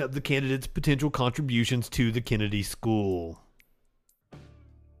evaluation of the candidate's potential contributions to the Kennedy School.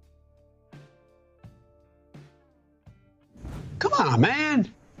 Come on,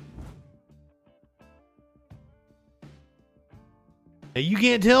 man. Now, you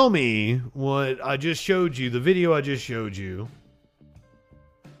can't tell me what I just showed you, the video I just showed you,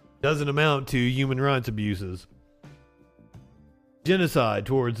 doesn't amount to human rights abuses. Genocide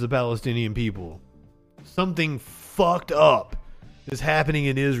towards the Palestinian people. Something fucked up is happening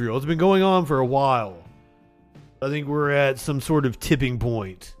in Israel. It's been going on for a while. I think we're at some sort of tipping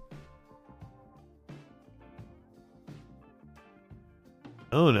point.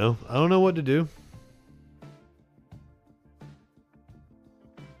 I don't know. I don't know what to do.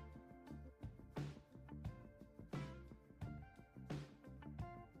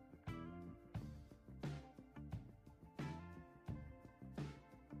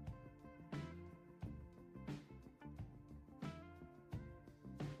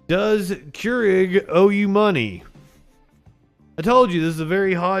 Does Keurig owe you money? I told you this is a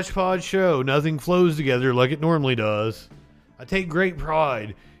very hodgepodge show. Nothing flows together like it normally does. I take great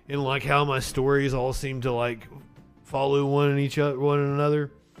pride in like how my stories all seem to like follow one another.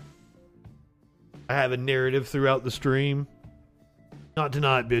 I have a narrative throughout the stream. Not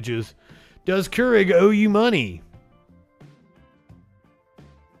tonight, bitches. Does Keurig owe you money?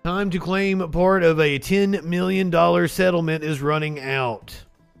 Time to claim part of a $10 million settlement is running out.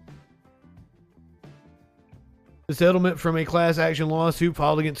 The settlement from a class action lawsuit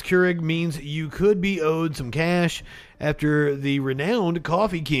filed against Keurig means you could be owed some cash after the renowned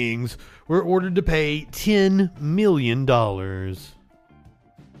Coffee Kings were ordered to pay $10 million.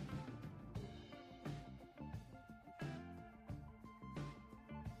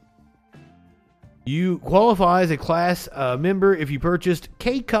 You qualify as a class member if you purchased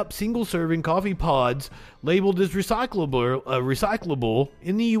K-Cup single-serving coffee pods labeled as recyclable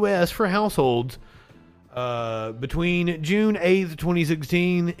in the U.S. for households between June 8th,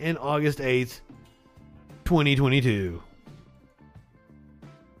 2016 and August 8th, 2022.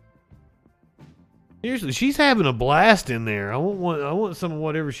 Seriously, she's having a blast in there. I want some of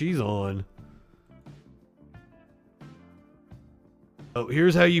whatever she's on. Oh,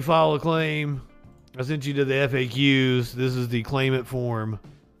 here's how you file a claim. I sent you to the FAQs. This is the claim it form.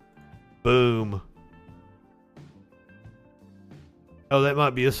 Boom. Oh, that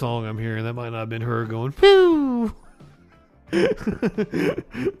might be a song I'm hearing. That might not have been her going, phew.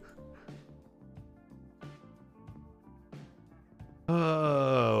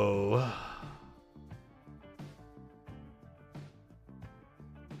 Oh.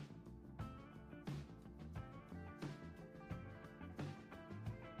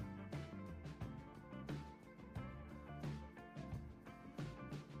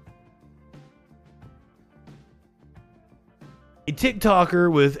 A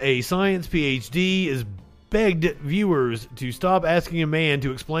TikToker with a science PhD is begged viewers to stop asking a man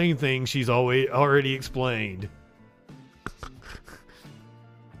to explain things she's already explained.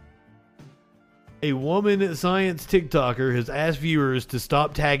 A woman science TikToker has asked viewers to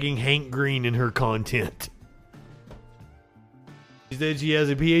stop tagging Hank Green in her content. She said she has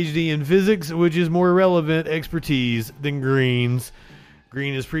a PhD in physics, which is more relevant expertise than Green's.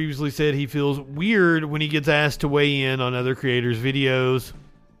 Green has previously said he feels weird when he gets asked to weigh in on other creators' videos.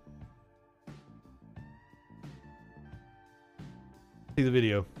 See the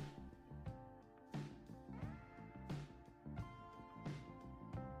video.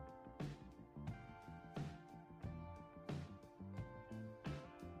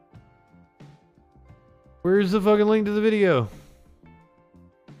 Where's the fucking link to the video?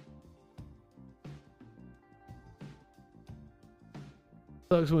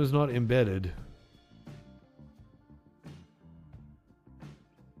 Sucks when it's not embedded.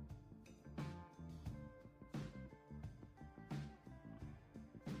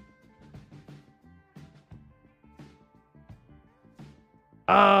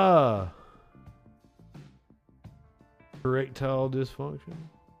 Ah! Erectile dysfunction.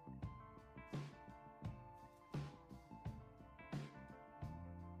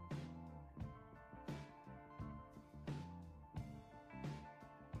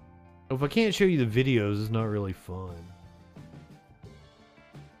 If I can't show you the videos, it's not really fun.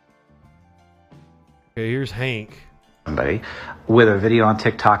 Okay, here's Hank. Somebody with a video on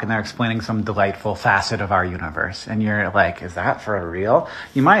TikTok and they're explaining some delightful facet of our universe. And you're like, is that for real?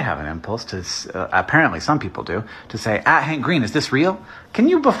 You might have an impulse to, apparently some people do, to say, Hank Green, is this real? Can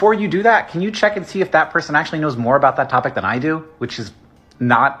you, before you do that, can you check and see if that person actually knows more about that topic than I do? Which is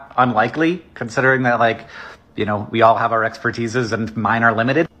not unlikely, considering that, like, you know, we all have our expertises and mine are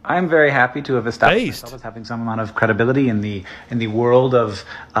limited. I'm very happy to have established myself as having some amount of credibility in the world of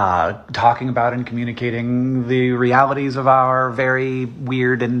talking about and communicating the realities of our very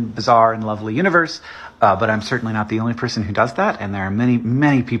weird and bizarre and lovely universe. But I'm certainly not the only person who does that. And there are many,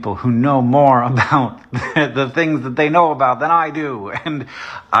 many people who know more about the things that they know about than I do. And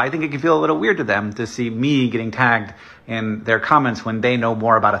I think it can feel a little weird to them to see me getting tagged in their comments when they know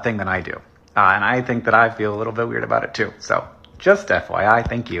more about a thing than I do. And I think that I feel a little bit weird about it too. So, just FYI,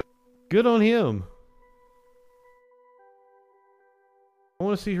 thank you. Good on him. I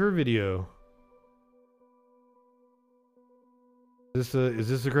want to see her video. Is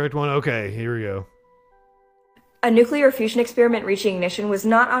this the correct one? Okay, here we go. A nuclear fusion experiment reaching ignition was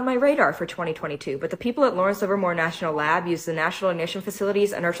not on my radar for 2022, but the people at Lawrence Livermore National Lab used the National Ignition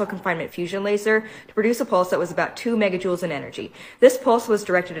Facility's inertial confinement fusion laser to produce a pulse that was about 2 megajoules in energy. This pulse was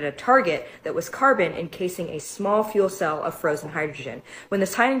directed at a target that was carbon encasing a small fuel cell of frozen hydrogen. When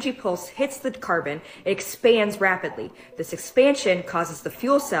this high energy pulse hits the carbon, it expands rapidly. This expansion causes the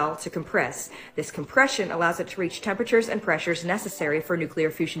fuel cell to compress. This compression allows it to reach temperatures and pressures necessary for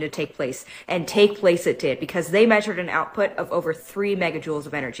nuclear fusion to take place. And take place it did, because they measured an output of over 3 megajoules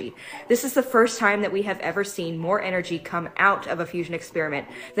of energy. This is the first time that we have ever seen more energy come out of a fusion experiment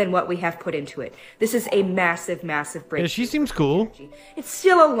than what we have put into it. This is a massive, massive breakthrough. Yeah, she seems cool. It's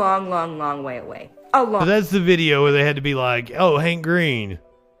still a long, long, long way away. So that's the video where they had to be like, oh, Hank Green,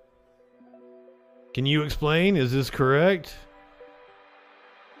 can you explain? Is this correct?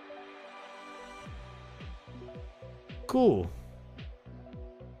 Cool.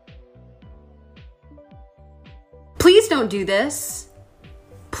 Please don't do this.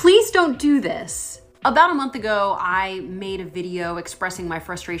 Please don't do this. About a month ago, I made a video expressing my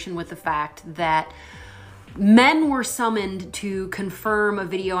frustration with the fact that men were summoned to confirm a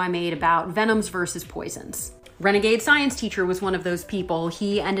video I made about venoms versus poisons. Renegade Science Teacher was one of those people.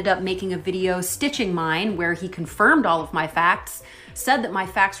 He ended up making a video stitching mine where he confirmed all of my facts, said that my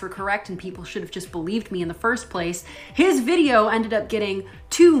facts were correct and people should have just believed me in the first place. His video ended up getting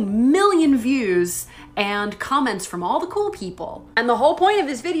 2 million views and comments from all the cool people. And the whole point of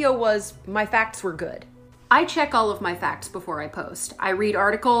his video was my facts were good. I check all of my facts before I post. I read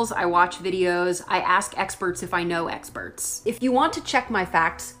articles, I watch videos, I ask experts if I know experts. If you want to check my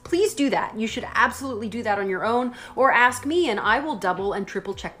facts, please do that. You should absolutely do that on your own, or ask me and I will double and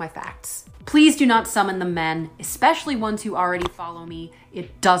triple check my facts. Please do not summon the men, especially ones who already follow me.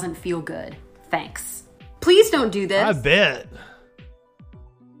 It doesn't feel good. Thanks. Please don't do this. I bet.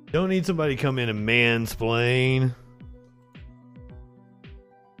 Don't need somebody to come in and mansplain.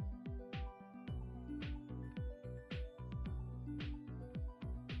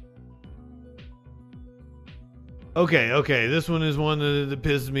 Okay, this one is one that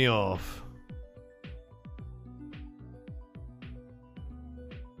pisses me off.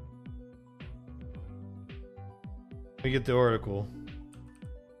 Let me get the article.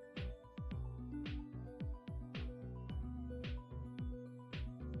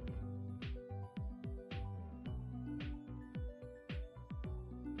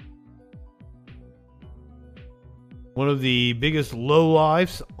 One of the biggest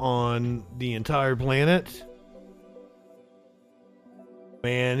lowlifes on the entire planet.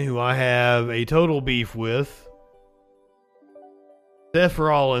 Man who I have a total beef with. Seth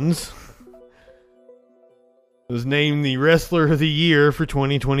Rollins was named the Wrestler of the Year for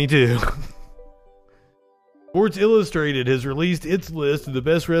 2022. Sports Illustrated has released its list of the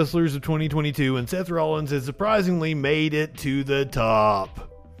best wrestlers of 2022, and Seth Rollins has surprisingly made it to the top.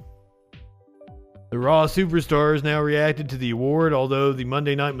 The Raw Superstar has now reacted to the award, although the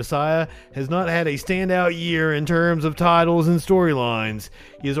Monday Night Messiah has not had a standout year in terms of titles and storylines.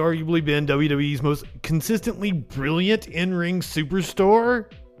 He has arguably been WWE's most consistently brilliant in-ring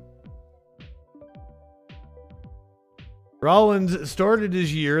superstar. Rollins started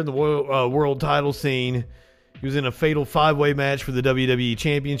his year in the world title scene. He was in a fatal 5-way match for the WWE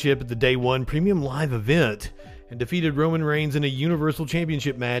Championship at the Day 1 Premium Live event, and defeated Roman Reigns in a Universal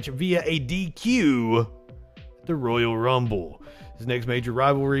Championship match via a DQ at the Royal Rumble. His next major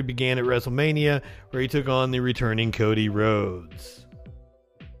rivalry began at WrestleMania, where he took on the returning Cody Rhodes.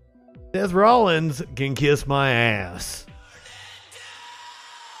 Seth Rollins can kiss my ass.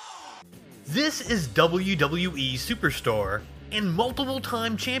 This is WWE superstar and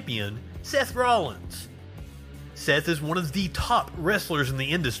multiple-time champion Seth Rollins. Seth is one of the top wrestlers in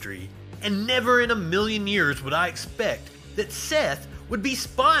the industry, and never in a million years would I expect that Seth would be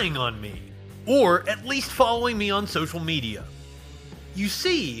spying on me, or at least following me on social media. You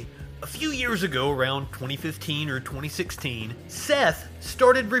see, a few years ago, around 2015 or 2016, Seth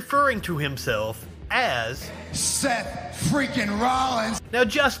started referring to himself as Seth freaking Rollins. Now,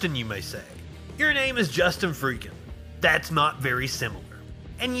 Justin, you may say, your name is Justin Freakin'. That's not very similar.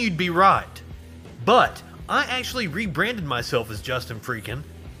 And you'd be right. But I actually rebranded myself as Justin Freakin'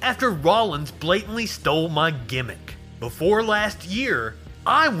 after Rollins blatantly stole my gimmick. Before last year,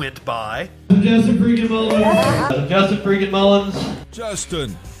 I went by Justin Freakin' Mullins. Justin Freakin' Mullins.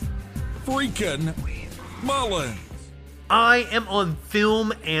 Justin Freakin' Mullins. I am on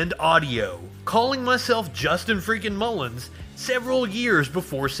film and audio, calling myself Justin Freakin' Mullins several years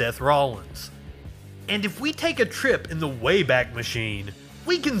before Seth Rollins. And if we take a trip in the Wayback Machine,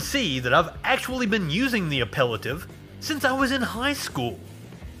 we can see that I've actually been using the appellative since I was in high school.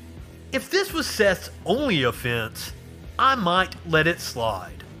 If this was Seth's only offense, I might let it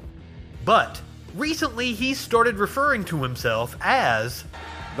slide. But recently he started referring to himself as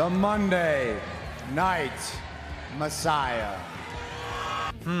the Monday Night Messiah.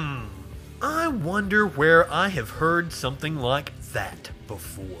 I wonder where I have heard something like that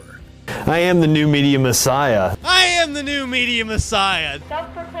before. I am the new media messiah. I am the new media messiah.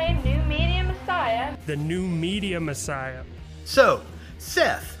 Self-proclaimed new media messiah. The new media messiah. So,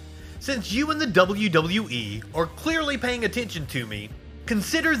 Seth, since you and the WWE are clearly paying attention to me,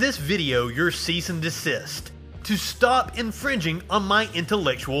 consider this video your cease and desist to stop infringing on my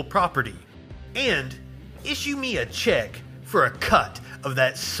intellectual property, and issue me a check for a cut of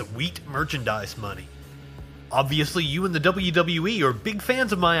that sweet merchandise money. Obviously, you and the WWE are big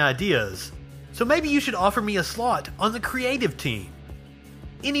fans of my ideas, so maybe you should offer me a slot on the creative team.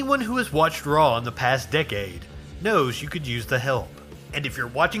 Anyone who has watched Raw in the past decade knows you could use the help. And if you're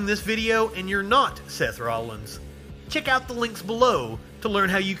watching this video and you're not Seth Rollins, check out the links below to learn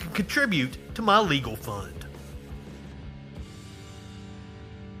how you can contribute to my legal fund.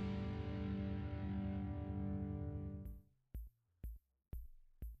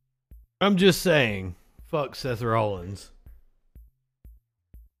 I'm just saying, fuck Seth Rollins.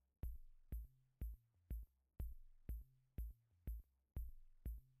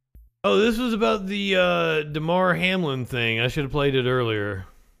 Oh, this was about the Damar Hamlin thing. I should have played it earlier.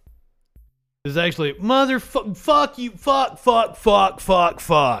 It's actually fuck you, fuck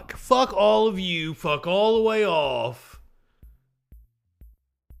all of you, fuck all the way off.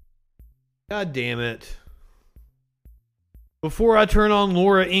 God damn it. Before I turn on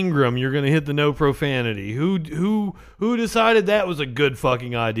Laura Ingraham, you're gonna hit the no profanity. Who decided that was a good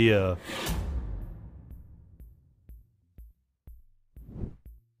fucking idea?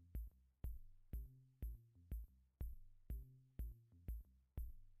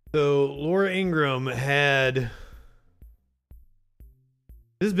 So Laura Ingraham had, this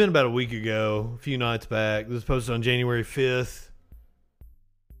has been about a week ago, a few nights back. This was posted on January 5th.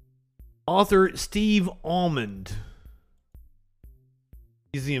 Author Steve Almond.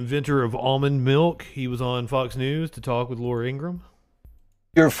 He's the inventor of almond milk. He was on Fox News to talk with Laura Ingraham.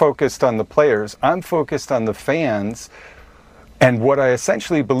 You're focused on the players. I'm focused on the fans. And what I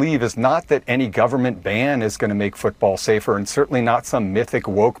essentially believe is not that any government ban is going to make football safer, and certainly not some mythic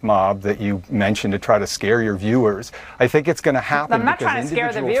woke mob that you mentioned to try to scare your viewers. I think it's going to happen. I'm not trying to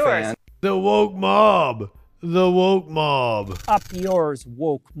scare the viewers. The woke mob. The woke mob. Up yours,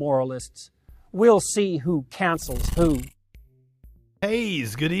 woke moralists. We'll see who cancels who.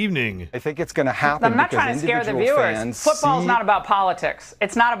 Hayes, good evening. I think it's going to happen. I'm not trying to scare the viewers. Football's not about politics.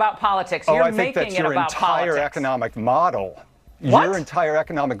 It's not about politics. You're making it about politics. Your entire economic model. What? Your entire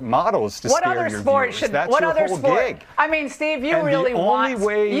economic model is to scare your viewers. That's your whole gig. I mean, Steve, you really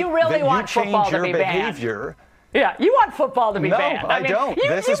want football to be banned. Yeah, you want football to be banned. No, I don't.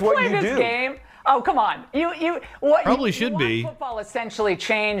 This is what you do. Game. Oh, come on. Probably should be. Football essentially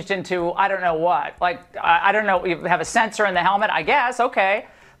changed into, I don't know what. Like, I don't know, you have a sensor in the helmet, I guess. Okay.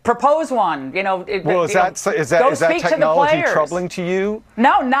 Propose one. Is that technology troubling to you?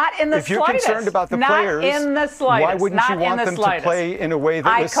 No, not in the slightest. If you're concerned about the players, not in the slightest. Why wouldn't you want them to play in a way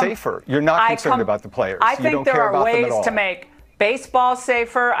that was safer? You're not concerned about the players. I think there are ways to make baseball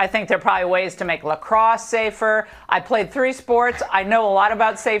safer. I think there are probably ways to make lacrosse safer. I played 3 sports. I know a lot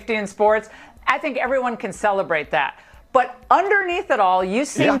about safety in sports. I think everyone can celebrate that. But underneath it all, you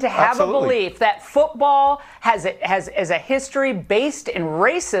seem to have a belief that football has a history based in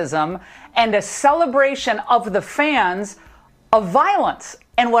racism and a celebration of the fans of violence.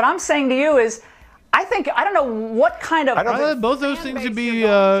 And what I'm saying to you is, I don't know what kind of... both those things would be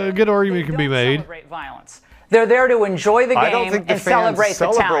a good argument can be made. Celebrate violence. They're there to enjoy the game and celebrate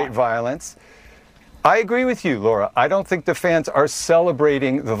the talent. Violence. I agree with you, Laura. I don't think the fans are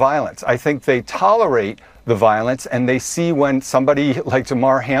celebrating the violence. I think they tolerate the violence, and they see when somebody like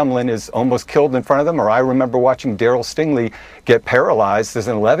Damar Hamlin is almost killed in front of them, or I remember watching Darryl Stingley get paralyzed as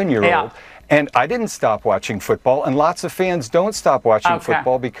an 11-year-old. Yeah. And I didn't stop watching football, and lots of fans don't stop watching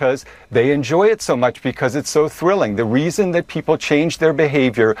football because they enjoy it so much, because it's so thrilling. The reason that people change their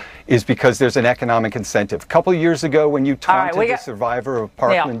behavior is because there's an economic incentive. A couple of years ago, when you taunted the survivor of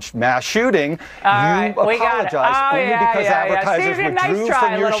Parkland mass shooting, you apologized only because advertisers withdrew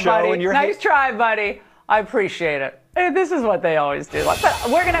from your show. And nice try, buddy. I appreciate it. This is what they always do. But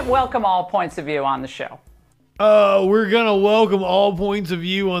we're going to welcome all points of view on the show. We're going to welcome all points of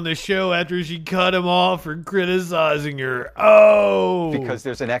view on the show after she cut him off for criticizing her. Because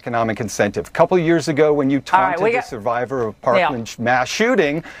there's an economic incentive. A couple of years ago, when you taunted the survivor of Parkland mass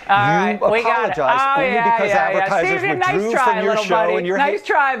shooting, you apologized only because advertisers withdrew from your show. Nice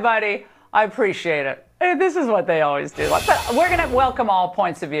try, buddy. I appreciate it. This is what they always do. But we're going to welcome all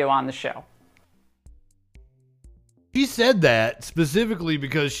points of view on the show. She said that specifically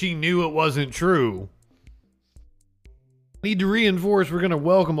because she knew it wasn't true. Need to reinforce we're going to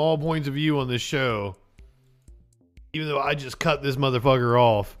welcome all points of view on this show. Even though I just cut this motherfucker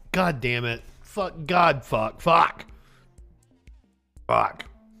off. God damn it. Fuck. God, fuck. Fuck. Fuck.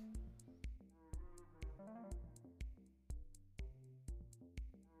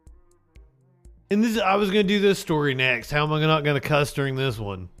 And this, I was going to do this story next. How am I not going to cuss during this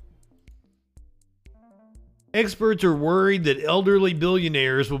one? Experts are worried that elderly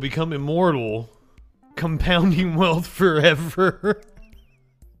billionaires will become immortal, compounding wealth forever.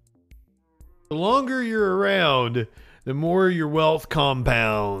 The longer you're around, the more your wealth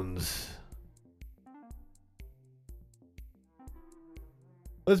compounds.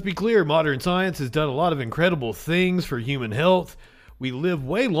 Let's be clear, modern science has done a lot of incredible things for human health. We live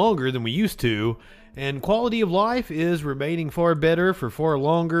way longer than we used to, and quality of life is remaining far better for far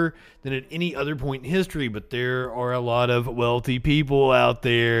longer than at any other point in history. But there are a lot of wealthy people out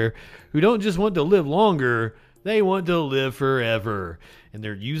there who don't just want to live longer, they want to live forever. And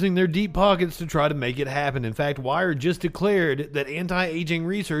they're using their deep pockets to try to make it happen. In fact, Wired just declared that anti-aging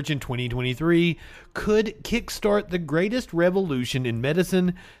research in 2023 could kickstart the greatest revolution in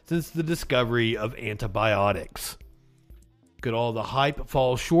medicine since the discovery of antibiotics. Could all the hype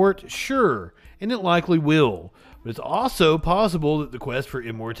fall short? Sure, and it likely will. But it's also possible that the quest for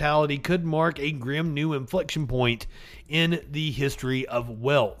immortality could mark a grim new inflection point in the history of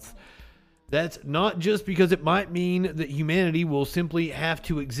wealth. That's not just because it might mean that humanity will simply have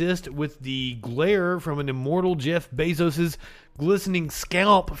to exist with the glare from an immortal Jeff Bezos' glistening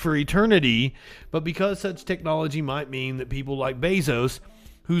scalp for eternity, but because such technology might mean that people like Bezos,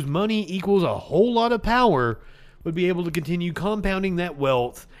 whose money equals a whole lot of power, would be able to continue compounding that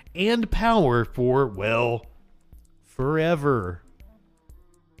wealth and power for, well, forever.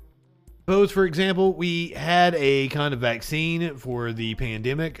 Suppose, for example, we had a kind of vaccine for the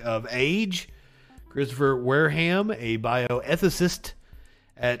pandemic of age. Christopher Wareham, a bioethicist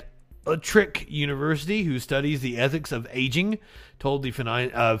at Utrecht University who studies the ethics of aging, told the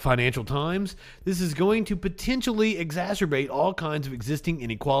Financial Times, this is going to potentially exacerbate all kinds of existing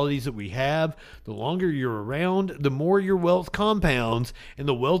inequalities that we have. The longer you're around, the more your wealth compounds, and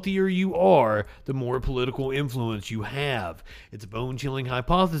the wealthier you are, the more political influence you have. It's a bone-chilling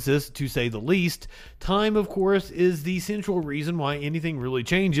hypothesis, to say the least. Time, of course, is the central reason why anything really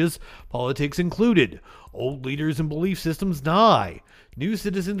changes, politics included. Old leaders and belief systems die. New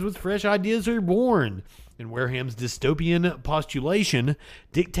citizens with fresh ideas are born. In Wareham's dystopian postulation,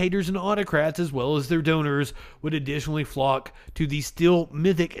 dictators and autocrats, as well as their donors, would additionally flock to the still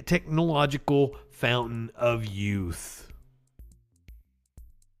mythic technological fountain of youth.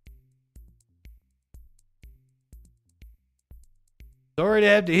 Sorry to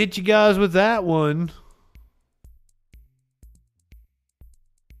have to hit you guys with that one.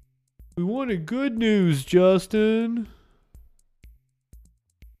 We wanted good news, Justin.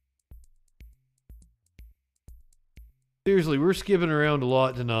 Seriously, we're skipping around a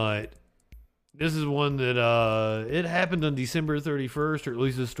lot tonight. This is one that, it happened on December 31st, or at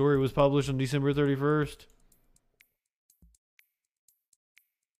least the story was published on December 31st.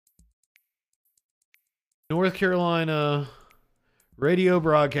 North Carolina radio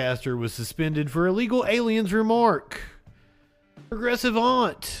broadcaster was suspended for illegal aliens remark. Progressive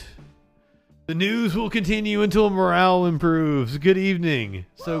aunt. The news will continue until morale improves. Good evening.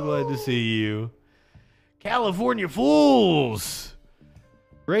 So glad to see you. California fools!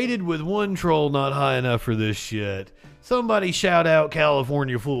 Rated with one troll not high enough for this shit. Somebody shout out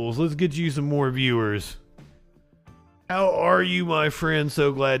California fools. Let's get you some more viewers. How are you, my friend?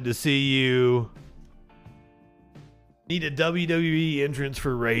 So glad to see you. Need a WWE entrance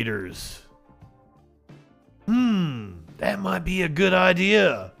for Raiders. That might be a good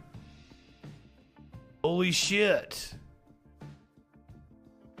idea. Holy shit.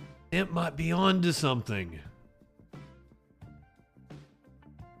 It might be on to something.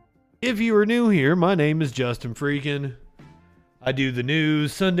 If you are new here, my name is Justin Freakin. I do the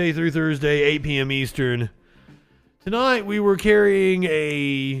news Sunday through Thursday, 8 p.m. Eastern. Tonight we were carrying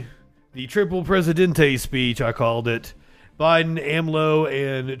the Triple Presidente speech, I called it. Biden, AMLO,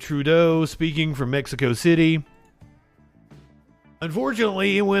 and Trudeau speaking from Mexico City.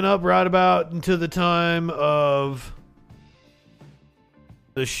 Unfortunately, it went up right about into the time of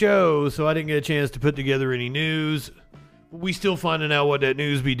the show, so I didn't get a chance to put together any news. We still finding out what that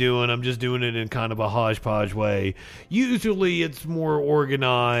news be doing. I'm just doing it in kind of a hodgepodge way. Usually it's more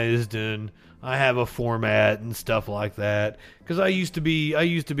organized and I have a format and stuff like that. Because I used to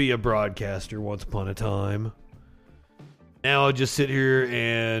be a broadcaster once upon a time. Now I just sit here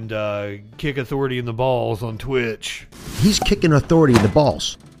and kick authority in the balls on Twitch. He's kicking authority in the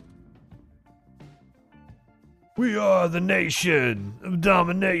balls. We are the nation of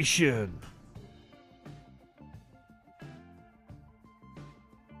domination.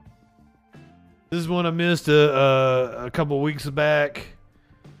 This is one I missed a couple weeks back.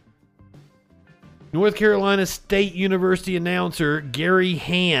 North Carolina State University announcer Gary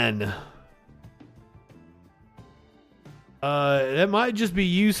Hann. That might just be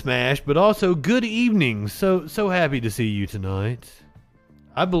you, Smash, but also good evening. So happy to see you tonight.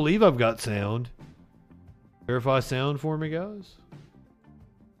 I believe I've got sound. Verify sound for me, guys.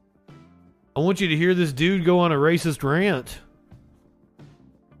 I want you to hear this dude go on a racist rant.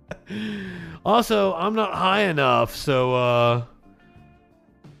 Also, I'm not high enough, so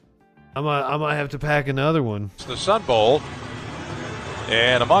I might have to pack another one. It's the Sun Bowl.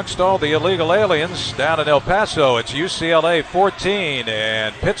 And amongst all the illegal aliens down in El Paso, it's UCLA 14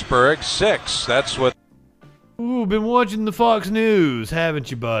 and Pittsburgh 6. That's what... Ooh, been watching the Fox News, haven't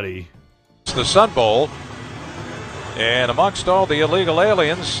you, buddy? It's the Sun Bowl. And amongst all the illegal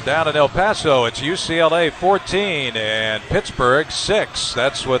aliens down in El Paso, it's UCLA 14 and Pittsburgh 6.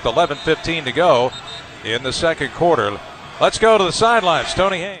 That's with 11:15 to go in the second quarter. Let's go to the sidelines.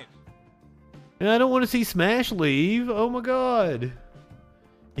 Tony Haynes. And I don't want to see Smash leave. Oh my God.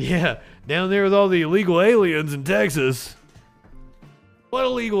 Yeah, down there with all the illegal aliens in Texas. What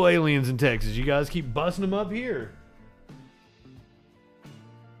illegal aliens in Texas? You guys keep busting them up here.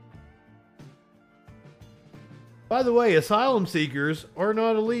 By the way, asylum seekers are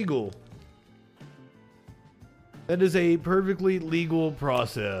not illegal. That is a perfectly legal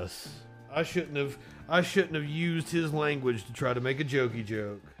process. I shouldn't have used his language to try to make a jokey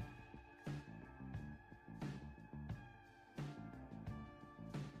joke.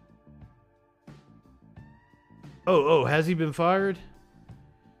 Oh, has he been fired?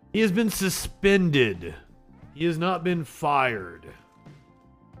 He has been suspended. He has not been fired.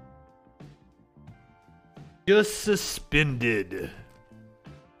 Just suspended.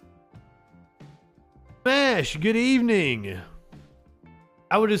 Smash, good evening.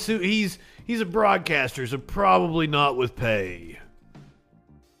 I would assume he's a broadcaster, so probably not with pay.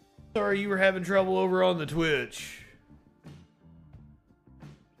 Sorry you were having trouble over on the Twitch.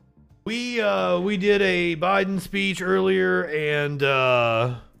 We did a Biden speech earlier, and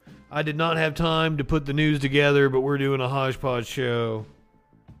I did not have time to put the news together, but we're doing a hodgepodge show.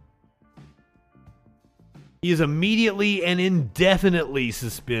 He is immediately and indefinitely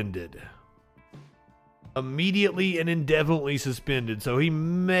suspended. Immediately and indefinitely suspended, so he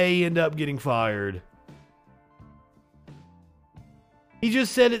may end up getting fired. He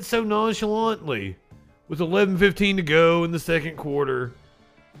just said it so nonchalantly, with 11:15 to go in the second quarter.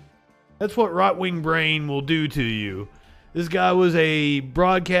 That's what right-wing brain will do to you. This guy was a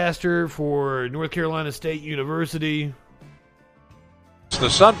broadcaster for North Carolina State University. It's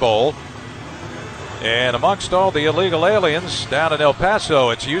the Sun Bowl. And amongst all the illegal aliens down in El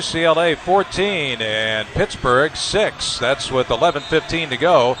Paso, it's UCLA 14 and Pittsburgh 6. That's with 11:15 to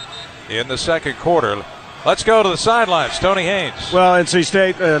go in the second quarter. Let's go to the sidelines. Tony Haynes. Well, NC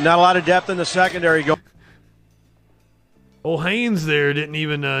State, not a lot of depth in the secondary. Old Haynes there didn't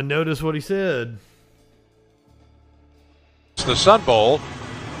even notice what he said. It's the Sun Bowl.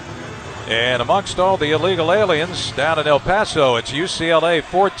 And amongst all the illegal aliens down in El Paso, it's UCLA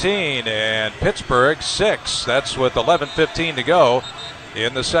 14 and Pittsburgh 6. That's with 11:15 to go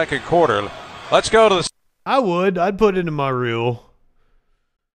in the second quarter. Let's go to the... I'd put it in my reel.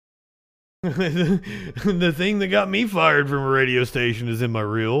 The thing that got me fired from a radio station is in my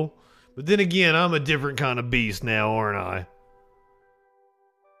reel. But then again, I'm a different kind of beast now, aren't I?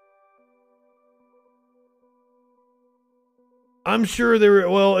 I'm sure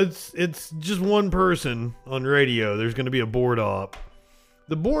it's just one person on radio. There's going to be a board op.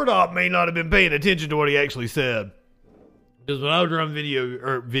 The board op may not have been paying attention to what he actually said. Because when I would run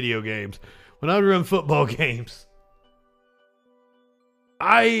video games, when I would run football games,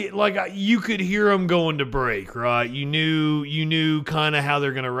 you could hear them going to break, right? You knew kind of how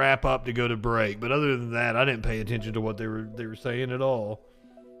they're going to wrap up to go to break. But other than that, I didn't pay attention to what they were saying at all.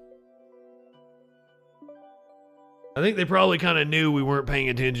 I think they probably kind of knew we weren't paying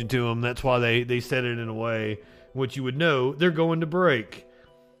attention to them. That's why they said it in a way in which you would know they're going to break.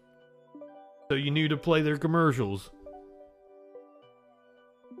 So you knew to play their commercials.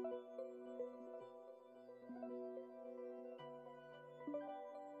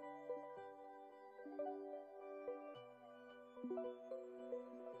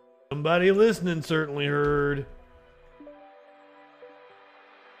 Somebody listening certainly heard.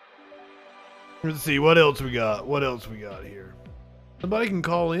 Let's see, what else we got? What else we got here? Somebody can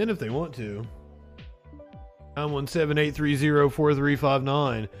call in if they want to.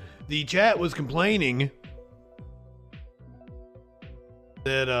 917-830-4359. The chat was complaining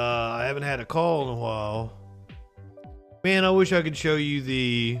that I haven't had a call in a while. Man, I wish I could show you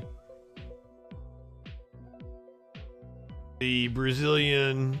the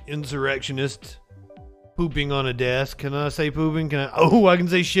Brazilian insurrectionist pooping on a desk. Can I say pooping? I can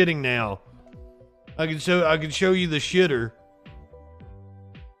say shitting now. I can show you the shitter.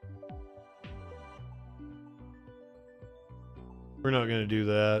 We're not going to do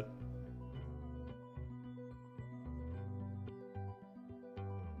that.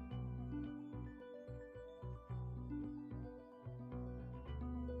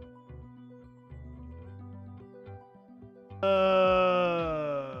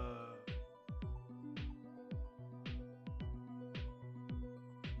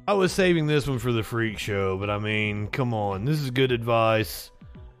 I was saving this one for the freak show, but I mean, come on. This is good advice.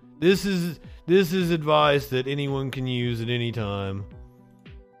 This is advice that anyone can use at any time.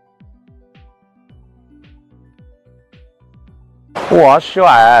 Wash your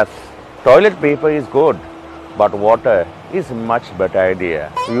ass. Toilet paper is good, but water is much better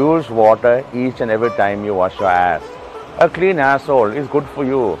idea. Use water each and every time you wash your ass. A clean asshole is good for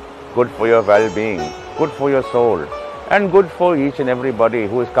you. good for your well-being, good for your soul, and good for each and everybody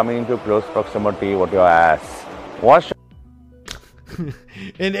who is coming into close proximity with your ass. Wash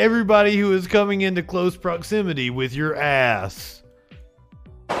and everybody who is coming into close proximity with your ass.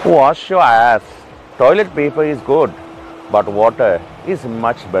 Wash your ass. Toilet paper is good, but water is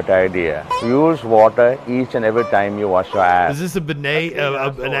much better idea. Use water each and every time you wash your ass. Is this a bidet,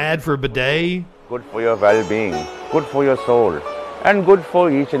 an ad for a bidet? Good for your well-being, good for your soul, and good for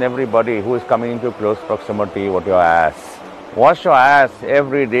each and everybody who is coming into close proximity with your ass. Wash your ass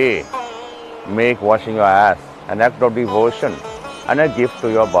every day. Make washing your ass an act of devotion and a gift to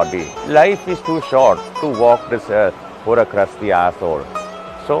your body. Life is too short to walk this earth for a crusty asshole.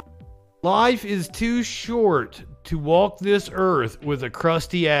 So, life is too short to walk this earth with a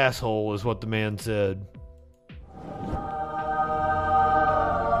crusty asshole, is what the man said.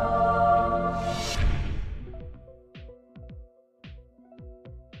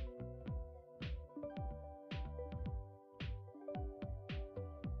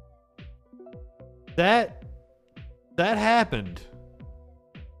 That happened.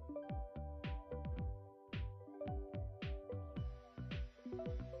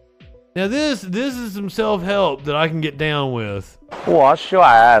 Now this is some self-help that I can get down with. Wash your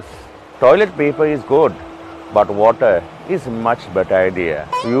ass. Toilet paper is good, but water is much better idea.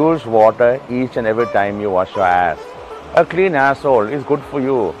 Use water each and every time you wash your ass. A clean asshole is good for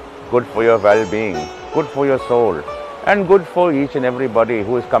you, good for your well-being, good for your soul, and good for each and everybody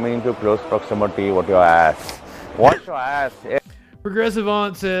who is coming into close proximity with your ass. Wash your ass. Progressive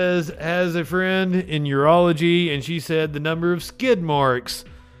Aunt says, has a friend in urology, and she said the number of skid marks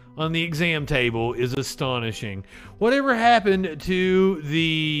on the exam table is astonishing. Whatever happened to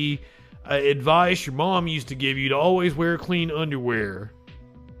the advice your mom used to give you to always wear clean underwear?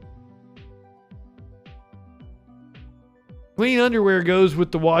 Clean underwear goes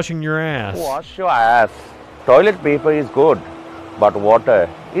with the washing your ass. Wash your ass. Toilet paper is good, but water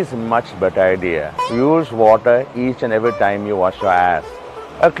is much better idea. Use water each and every time you wash your ass.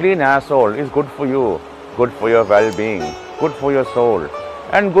 A clean asshole is good for you, good for your well-being, good for your soul,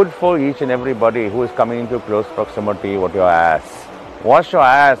 and good for each and everybody who is coming into close proximity with your ass. Wash your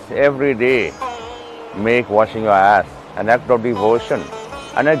ass every day. Make washing your ass an act of devotion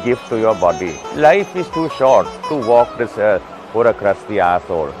and a gift to your body. Life is too short to walk this earth for a crusty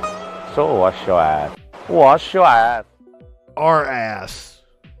asshole. So wash your ass. Wash your ass. Our ass.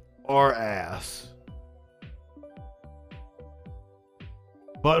 Our ass.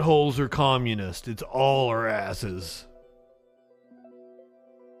 Buttholes are communist. It's all our asses.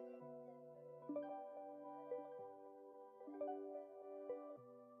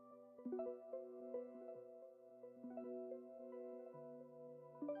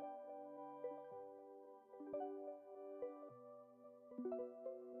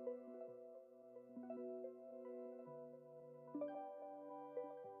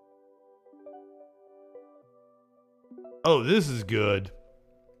 Oh, this is good.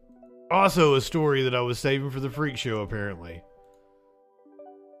 Also a story that I was saving for the freak show, apparently.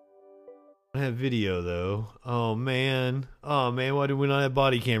 I have video, though. Oh, man. Oh, man, why do we not have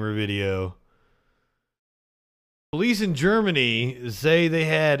body camera video? Police in Germany say they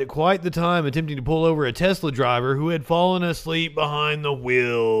had quite the time attempting to pull over a Tesla driver who had fallen asleep behind the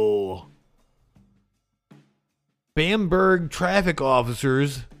wheel. Bamberg traffic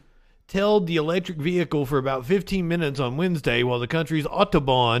officers tailed the electric vehicle for about 15 minutes on Wednesday while the country's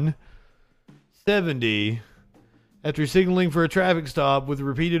Autobahn 70 after signaling for a traffic stop with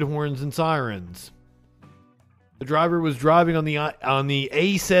repeated horns and sirens. The driver was driving on the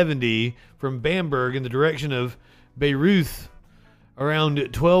A70 from Bamberg in the direction of Bayreuth around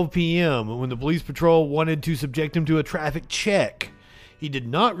 12 p.m. when the police patrol wanted to subject him to a traffic check. He did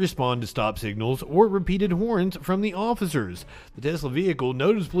not respond to stop signals or repeated horns from the officers. The Tesla vehicle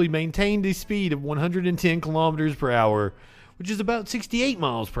noticeably maintained a speed of 110 kilometers per hour, which is about 68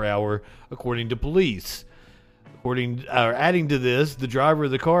 miles per hour, according to police. Adding to this, the driver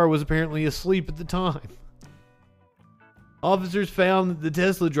of the car was apparently asleep at the time. Officers found that the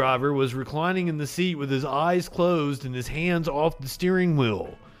Tesla driver was reclining in the seat with his eyes closed and his hands off the steering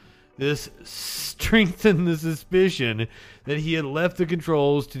wheel. This strengthened the suspicion that he had left the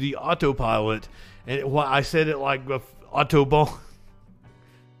controls to the autopilot, and I said it like autopilot,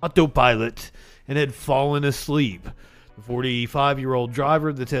 and had fallen asleep. The 45-year-old driver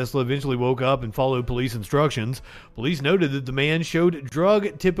of the Tesla eventually woke up and followed police instructions. Police noted that the man showed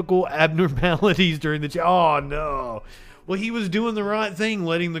drug-typical abnormalities during the Oh, no. Well, he was doing the right thing,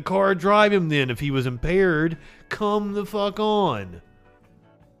 letting the car drive him then. If he was impaired, come the fuck on.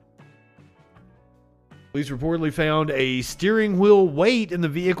 Police reportedly found a steering wheel weight in the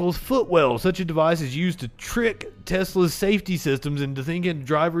vehicle's footwell. Such a device is used to trick Tesla's safety systems into thinking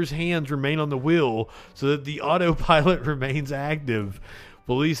drivers' hands remain on the wheel so that the autopilot remains active.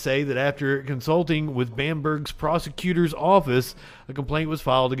 Police say that after consulting with Bamberg's prosecutor's office, a complaint was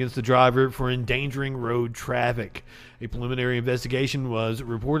filed against the driver for endangering road traffic. A preliminary investigation was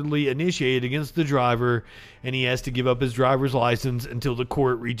reportedly initiated against the driver, and he has to give up his driver's license until the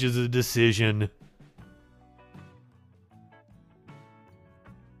court reaches a decision.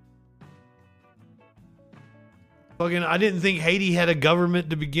 Fucking, I didn't think Haiti had a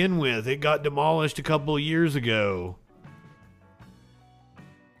government to begin with. It got demolished a couple of years ago.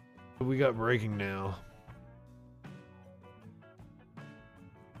 We got breaking now.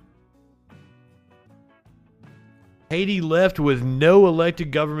 Haiti left with no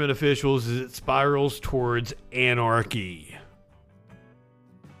elected government officials as it spirals towards anarchy.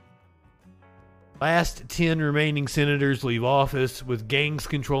 Last 10 remaining senators leave office, with gangs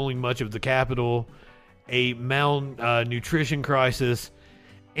controlling much of the capital, a malnutrition crisis,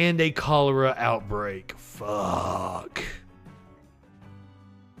 and a cholera outbreak. Fuck.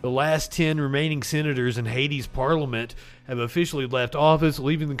 The last 10 remaining senators in Haiti's parliament have officially left office,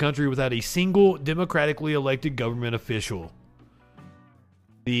 leaving the country without a single democratically elected government official.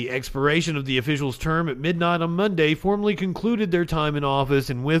 The expiration of the official's term at midnight on Monday formally concluded their time in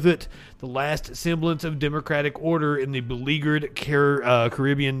office, and with it, the last semblance of democratic order in the beleaguered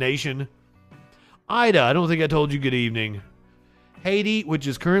Caribbean nation. Ida, I don't think I told you good evening. Haiti, which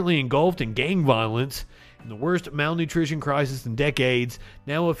is currently engulfed in gang violence and the worst malnutrition crisis in decades,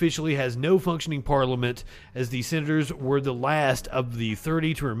 now officially has no functioning parliament, as the senators were the last of the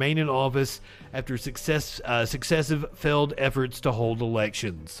 30 to remain in office after successive failed efforts to hold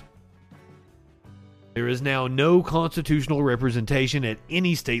elections. There is now no constitutional representation at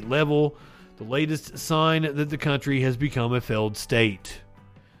any state level, the latest sign that the country has become a failed state.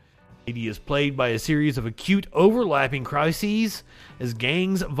 Haiti is plagued by a series of acute overlapping crises as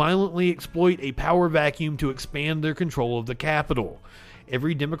gangs violently exploit a power vacuum to expand their control of the capital.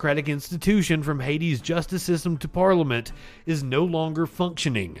 Every democratic institution, from Haiti's justice system to parliament, is no longer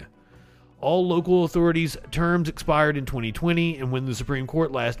functioning. All local authorities' terms expired in 2020, and when the Supreme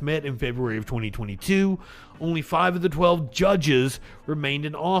Court last met in February of 2022, only 5 of the 12 judges remained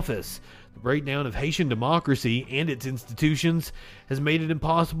in office. The breakdown of Haitian democracy and its institutions has made it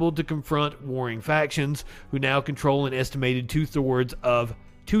impossible to confront warring factions who now control an estimated two-thirds of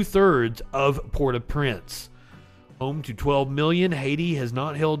Port-au-Prince. Home to 12 million, Haiti has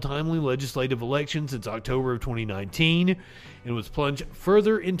not held timely legislative elections since October of 2019 and was plunged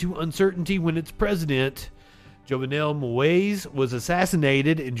further into uncertainty when its president, Jovenel Moïse, was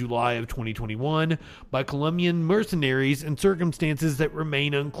assassinated in July of 2021 by Colombian mercenaries in circumstances that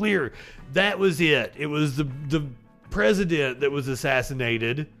remain unclear. That was it. It was the president that was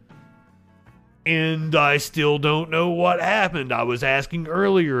assassinated, and I still don't know what happened. I was asking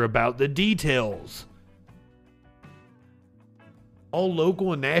earlier about the details. All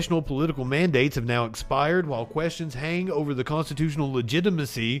local and national political mandates have now expired, while questions hang over the constitutional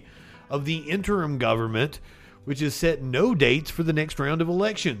legitimacy of the interim government, which has set no dates for the next round of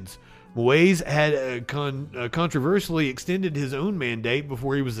elections. Moïse had controversially extended his own mandate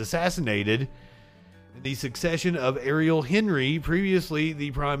before he was assassinated. The succession of Ariel Henry, previously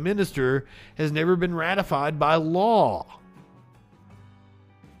the prime minister, has never been ratified by law.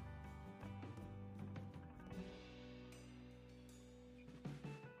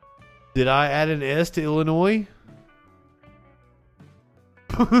 Did I add an S to Illinois?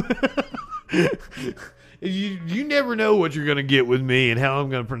 You never know what you're going to get with me and how I'm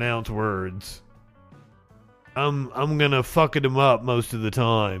going to pronounce words. I'm going to fuck them up most of the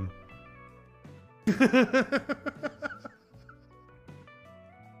time.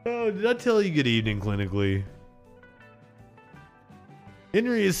 Oh, did I tell you good evening clinically?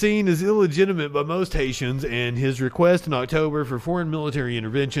 Henry is seen as illegitimate by most Haitians, and his request in October for foreign military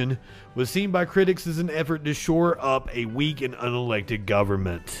intervention was seen by critics as an effort to shore up a weak and unelected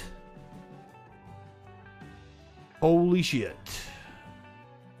government. Holy shit.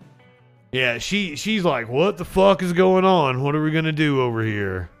 Yeah, she's like, what the fuck is going on? What are we going to do over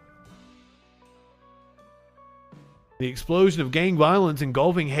here? The explosion of gang violence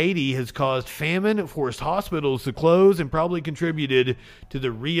engulfing Haiti has caused famine, forced hospitals to close, and probably contributed to the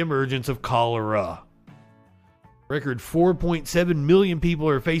reemergence of cholera. Record 4.7 million people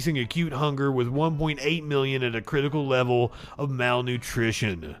are facing acute hunger, with 1.8 million at a critical level of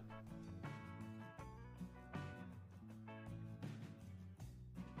malnutrition.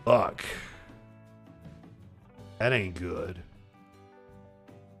 Fuck. That ain't good.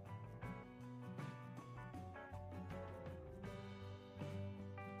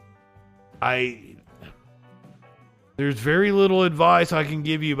 There's very little advice I can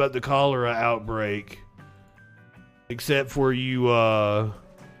give you about the cholera outbreak, except for you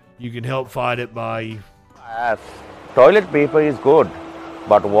can help fight it by... Toilet paper is good,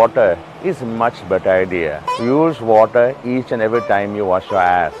 but water is a much better idea. Use water each and every time you wash your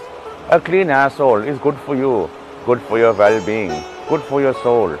ass. A clean asshole is good for you, good for your well-being, good for your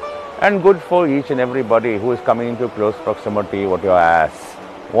soul, and good for each and everybody who is coming into close proximity with your ass.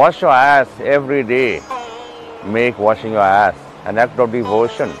 Wash your ass every day. Make washing your ass an act of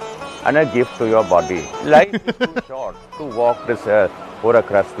devotion and a gift to your body. Life is too short to walk this earth for a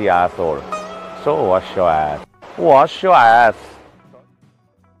crusty asshole. So wash your ass. Wash your ass.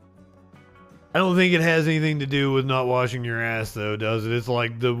 I don't think it has anything to do with not washing your ass, though, does it? It's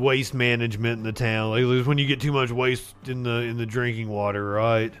like the waste management in the town. Like it's when you get too much waste in the drinking water,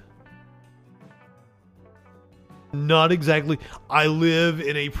 right? Not exactly. I live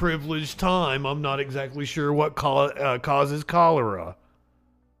in a privileged time. I'm not exactly sure what causes cholera.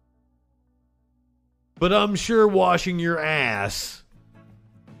 But I'm sure washing your ass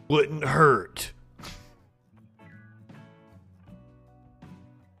wouldn't hurt.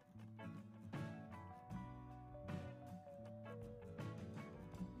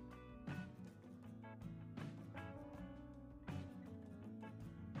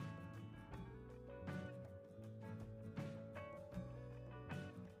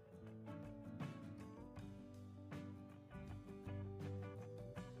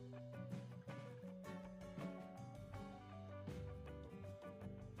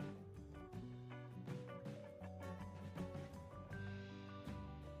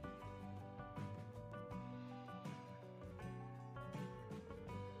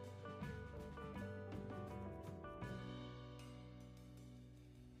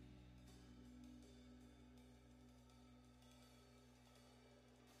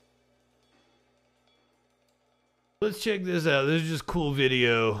 Let's check this out. This is just cool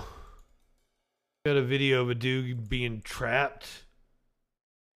video. Got a video of a dude being trapped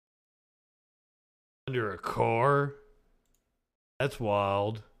under a car. That's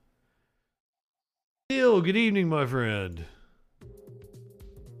wild. Neil, good evening, my friend.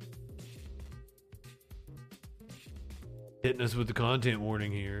 Hitting us with the content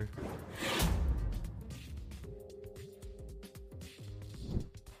warning here.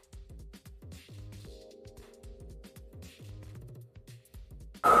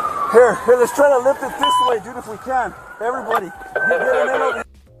 Here, let's try to lift it this way, dude, if we can. Everybody, get it in over here.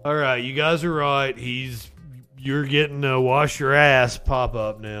 All right, you guys are right. You're getting a wash your ass pop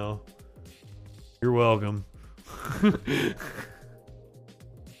up now. You're welcome. Here,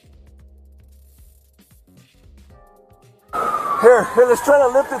 let's try to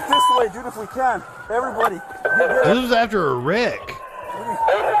lift it this way, dude, if we can. Everybody, This was after a wreck.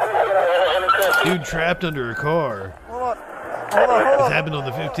 Dude trapped under a car. Hold on. This happened on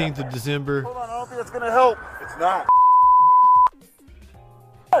the 15th of December. Hold on, I don't think it's gonna help. It's not.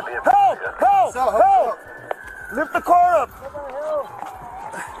 Help! Lift the car up.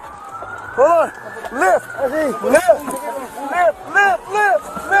 Hold on. Lift.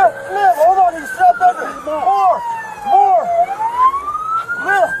 Hold on, he's strapped under. More.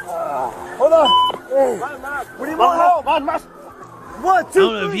 Lift. Hold on. What do you want help? 1, 2, 3. I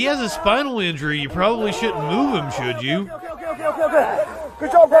don't know, if he has a spinal injury, you probably shouldn't move him, should you? Okay.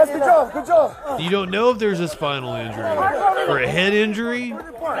 Good job, guys. Good job. You don't know if there's a spinal injury or a head injury.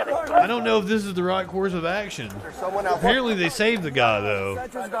 I don't know if this is the right course of action. Apparently they saved the guy, though.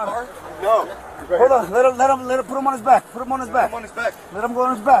 No. Hold on. Let him put him on his back. Let him go on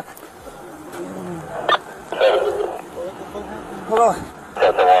his back. Hold on.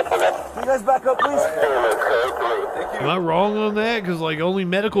 Can you guys back up, please? Am I wrong on that? Because like only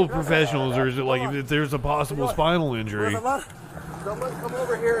medical professionals, or is it like if there's a possible spinal injury? Someone come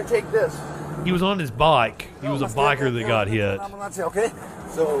over here and take this. He was on his bike. He was a biker that got hit. Okay.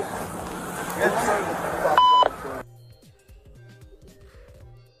 So.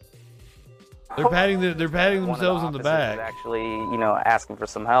 They're patting themselves on the back. Actually, asking for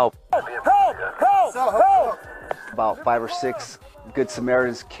some help. Help! About 5 or 6 Good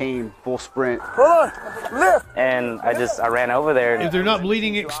Samaritans came full sprint. Hold on, lift! And I ran over there. If they're not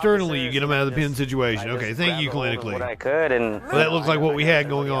bleeding externally, you get them out of the pin situation. Okay, thank you, clinically. What I could, and well, that looks like what we had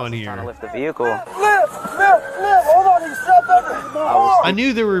going on here. Trying to lift the vehicle. Lift! Hold on, he's strapped under. I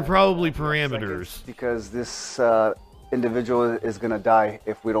knew there were probably parameters. Because this individual is going to die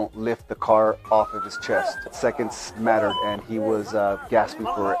if we don't lift the car off of his chest. Seconds mattered, and he was gasping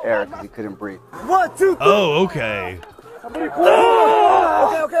for air because he couldn't breathe. 1, 2, 3. Oh, okay. Okay.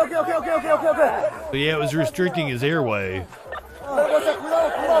 So yeah, it was restricting his airway. Hold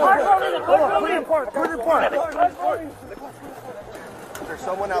There's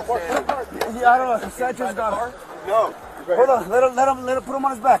someone outstanding. Yeah, I don't know. Sanchez got it. No. Hold on. Let him put him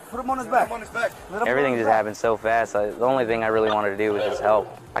on his back. Put him on his back. Everything just happened so fast. The only thing I really wanted to do was just help.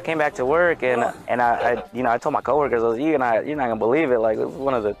 I came back to work and I told my coworkers, I was, you're not gonna believe it. Like, it was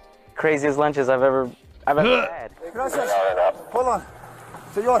one of the craziest lunches I've ever had. Gracias. Hold on.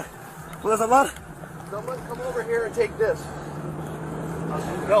 Señor, ¿puedes hablar? Someone come over here and take this.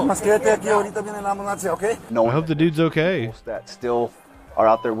 No. Okay? I hope the dude's okay. That still are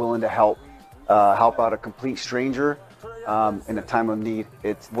out there willing to help out a complete stranger in a time of need.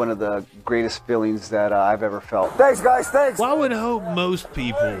 It's one of the greatest feelings that I've ever felt. Thanks, guys. Thanks. Well, I would hope most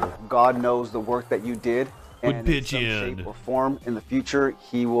people God knows the work that you did. would pitch in in. some shape or form in the future,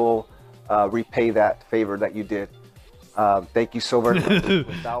 He will repay that favor that you did. Thank you so very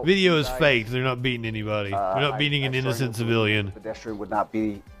much. Video is fake. They're not beating anybody. They're not beating an innocent civilian. The pedestrian would not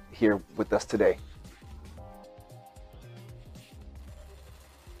be here with us today.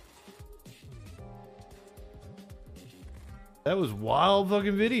 That was wild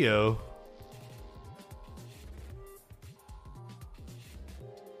fucking video.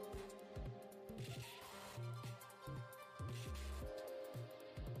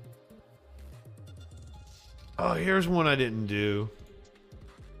 Oh, here's one I didn't do.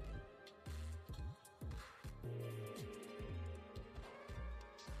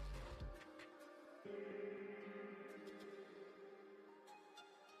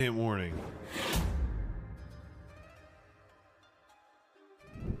 Warning.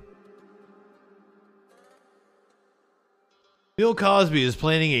 Bill Cosby is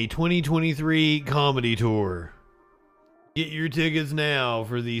planning a 2023 comedy tour. Get your tickets now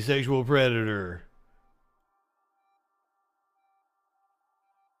for The Sexual Predator.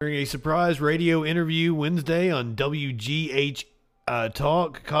 During a surprise radio interview Wednesday on WGH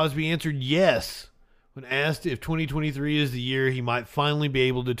Talk, Cosby answered yes when asked if 2023 is the year he might finally be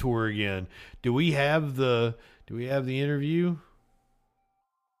able to tour again. Do we have the interview?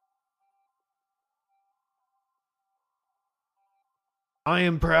 I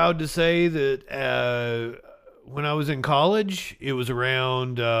am proud to say that when I was in college, it was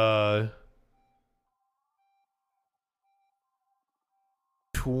around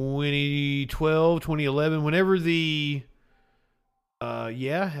 2012, 2011, whenever the I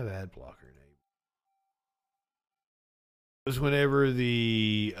have ad blocker. Was whenever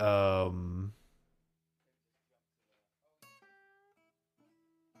the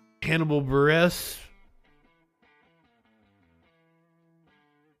Hannibal Buress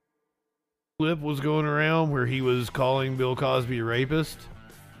clip was going around where he was calling Bill Cosby a rapist.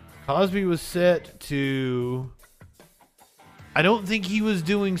 Cosby was set to, I don't think he was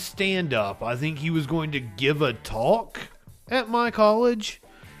doing stand-up. I think he was going to give a talk at my college,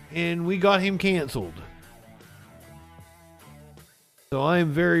 and we got him canceled. So I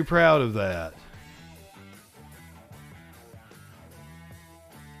am very proud of that.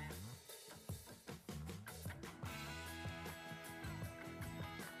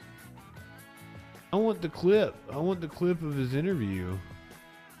 I want the clip. I want the clip of his interview.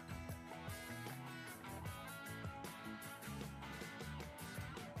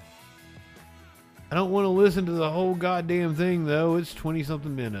 I don't want to listen to the whole goddamn thing, though. It's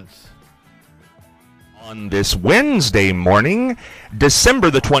 20-something minutes. On this Wednesday morning, December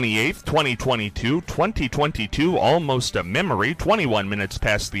the 28th, 2022, almost a memory, 21 minutes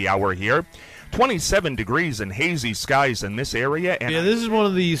past the hour here, 27 degrees and hazy skies in this area. And yeah, this is one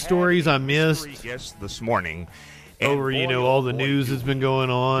of the stories I missed. Yes, this morning. Over, all the news that's been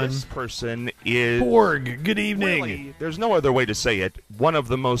going on. This person is... Borg, good evening. Really, there's no other way to say it. One of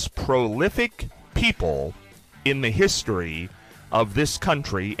the most prolific people in the history of this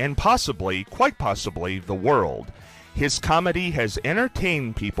country and possibly, quite possibly, the world. His comedy has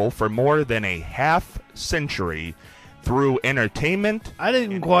entertained people for more than a half century through entertainment. I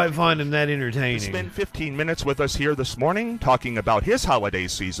didn't quite find him that entertaining. He spent 15 minutes with us here this morning talking about his holiday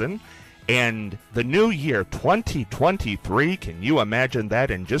season and the new year 2023. Can you imagine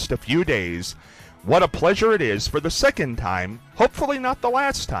that in just a few days? What a pleasure it is for the second time, hopefully not the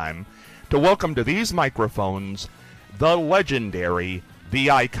last time, to welcome to these microphones the legendary, the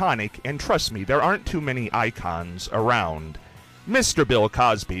iconic, and trust me, there aren't too many icons around, Mr. Bill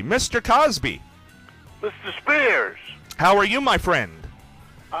Cosby. Mr. Cosby. Mr. Spears. How are you, my friend?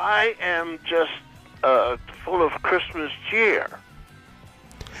 I am just full of Christmas cheer.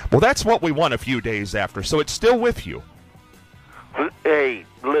 Well, that's what we want a few days after, so it's still with you. Hey,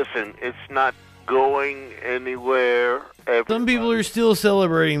 listen, it's not going anywhere. Some people are still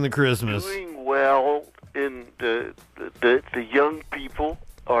celebrating the Christmas. Doing well in the young people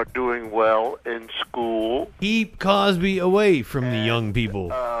are doing well in school. Keep Cosby away from the young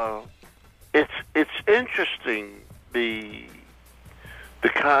people. It's interesting the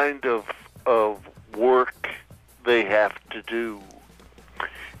kind of work they have to do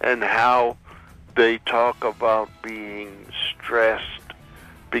and how they talk about being stressed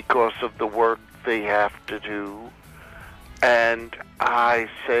because of the work they have to do. And I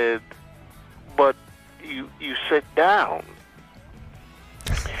said, but you sit down.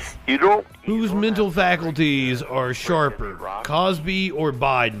 You don't. Whose mental faculties are sharper, Cosby or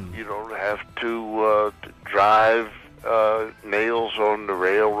Biden? You don't have to drive nails on the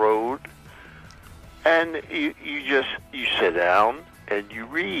railroad, and you sit down and you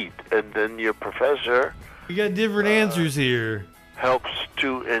read, and then your professor. You got different answers here. Helps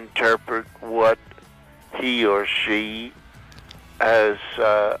to interpret what he or she has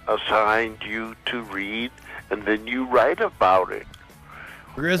assigned you to read, and then you write about it.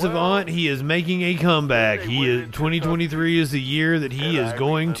 Progressive Aunt, he is making a comeback. 2023 is the year that he is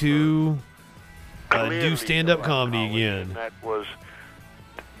going to do stand-up comedy again. That was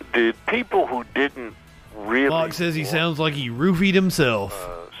the people who didn't really. Fox says he sounds like he roofied himself.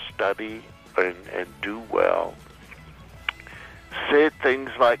 Study and do well. Said things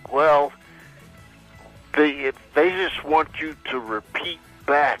like, well, they just want you to repeat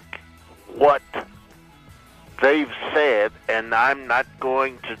back what they've said, and I'm not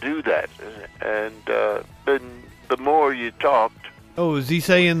going to do that. And then the more you talked... Oh, is he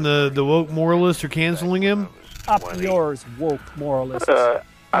saying the woke moralists are canceling him? Up yours, woke moralists.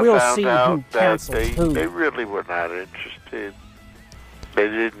 I we'll found see out who that cancels who. They really were not interested. They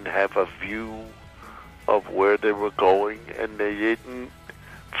didn't have a view of where they were going, and they didn't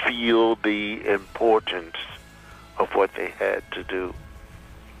feel the importance of what they had to do.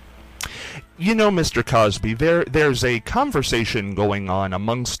 You know, Mr. Cosby, there's a conversation going on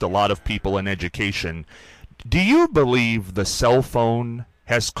amongst a lot of people in education. Do you believe the cell phone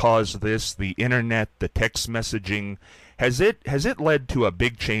has caused this, the internet, the text messaging? Has it led to a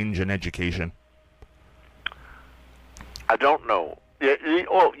big change in education? I don't know.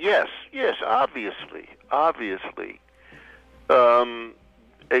 Oh, yes, obviously.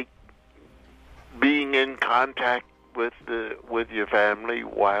 Being in contact with your family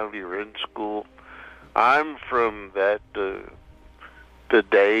while you're in school. I'm from that the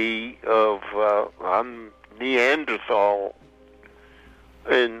day of I'm Neanderthal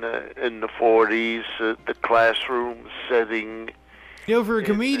in the 40s, the classroom setting. You know, for a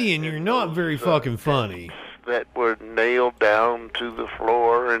comedian, you're not very fucking funny. That were nailed down to the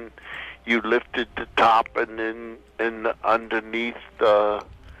floor, and you lifted the top, and then underneath,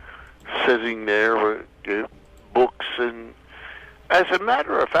 sitting there were books. And as a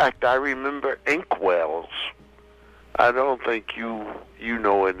matter of fact, I remember inkwells. I don't think you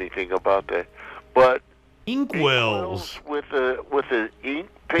know anything about that, but inkwells with an ink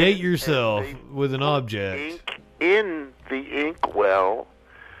pen. Date yourself with an object. Ink in the inkwell,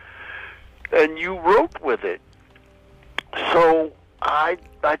 and you wrote with it. So I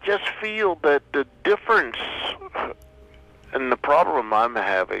just feel that the difference and the problem I'm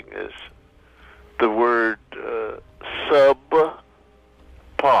having is the word subpar.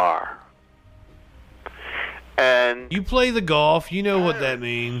 And you play the golf, you know what that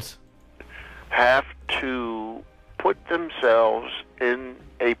means. Have to put themselves in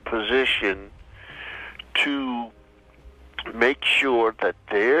a position to make sure that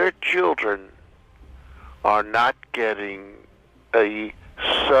their children are not getting a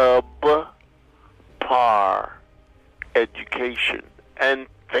subpar education, and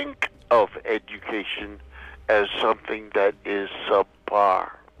think of education as something that is subpar.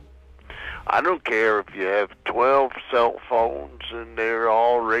 I don't care if you have 12 cell phones and they're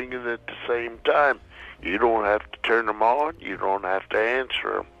all ringing at the same time. You don't have to turn them on. You don't have to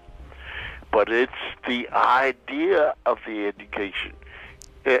answer them. But it's the idea of the education.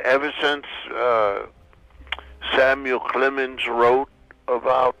 Ever since Samuel Clemens wrote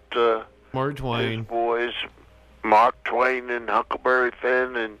about Mark Twain, his boys, Mark Twain and Huckleberry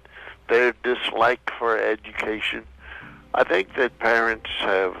Finn, and their dislike for education, I think that parents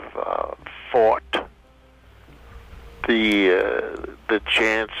have fought the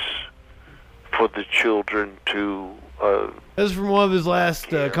chance for the children to. That's from one of his last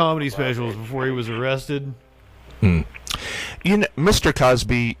comedy specials before he was arrested. You know, Mr.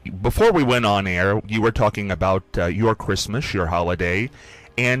 Cosby, before we went on air, you were talking about your Christmas, your holiday,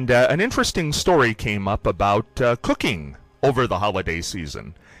 and an interesting story came up about cooking over the holiday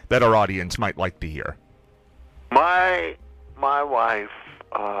season that our audience might like to hear. My wife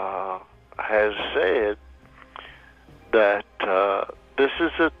has said that this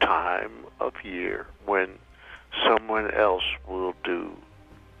is a time of year when someone else will do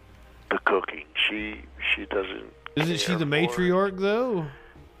the cooking. She doesn't. Isn't she the matriarch though?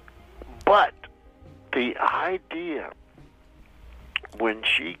 But the idea when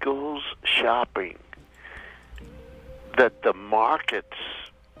she goes shopping that the markets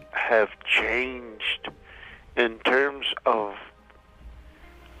have changed in terms of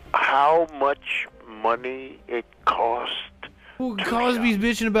how much money it costs. Well, Cosby's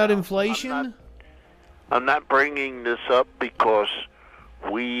bitching about inflation. I'm not bringing this up because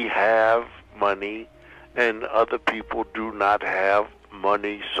we have money and other people do not have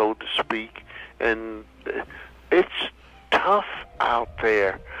money, so to speak. And it's tough out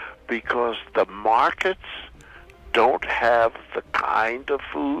there because the markets don't have the kind of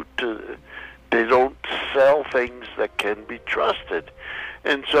food they don't sell things that can be trusted.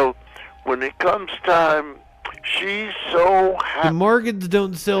 And so when it comes time, she's so happy. The markets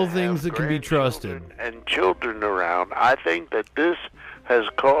don't sell things that can be trusted. And children around. I think that this has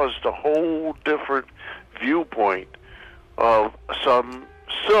caused a whole different viewpoint of some,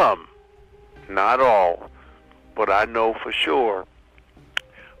 not all, but I know for sure,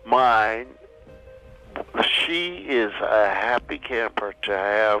 mine. She is a happy camper to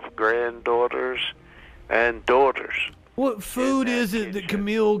have granddaughters and daughters. What food is it that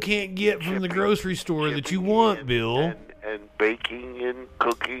Camille can't get from the grocery store that you want, Bill? And baking and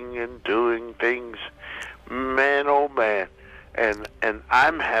cooking and doing things. Man, oh man. And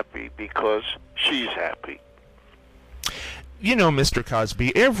I'm happy because she's happy. You know, Mr.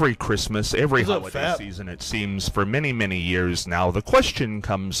 Cosby, every Christmas, every holiday season, it seems, for many, many years now, the question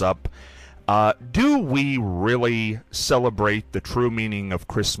comes up, do we really celebrate the true meaning of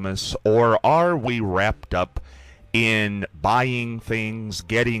Christmas, or are we wrapped up in buying things,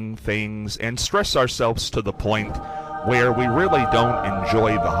 getting things, and stress ourselves to the point where we really don't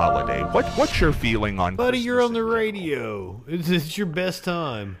enjoy the holiday? What's your feeling on Buddy, Christmas? you're on the radio. It's your best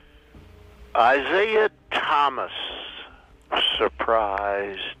time. Isaiah Thomas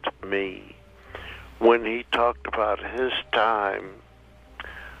surprised me when he talked about his time.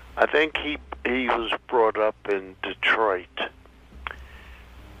 I think he was brought up in Detroit.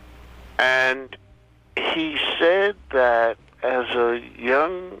 And he said that as a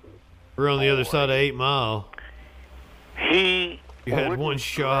young We're on the other side of 8 Mile. You had one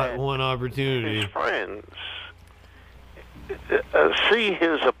shot, one opportunity. His friends see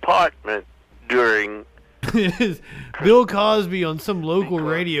his apartment during Bill Cosby on some local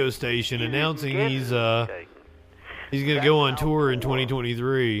radio station announcing he's going to go on tour in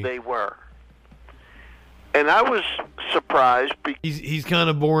 2023. They were. And I was surprised because he's kind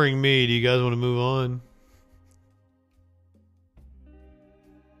of boring me. Do you guys want to move on?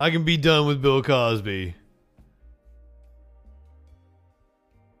 I can be done with Bill Cosby.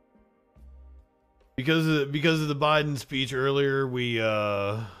 Because of the Biden speech earlier, we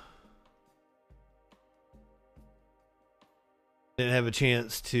didn't have a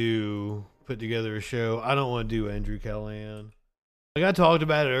chance to put together a show. I don't want to do Andrew Callahan. Like I talked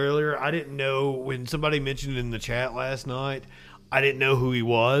about it earlier, I didn't know when somebody mentioned it in the chat last night, I didn't know who he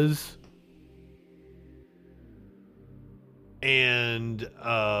was. And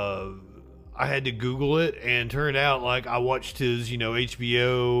I had to Google it, and turned out like I watched his,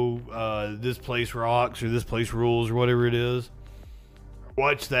 HBO, This Place Rocks or This Place Rules or whatever it is.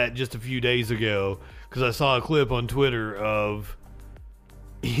 Watched that just a few days ago because I saw a clip on Twitter of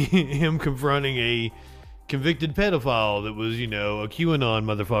him confronting a convicted pedophile that was, a QAnon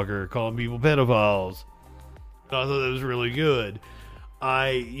motherfucker calling people pedophiles. And I thought that was really good.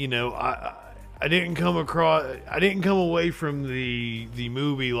 I didn't come away from the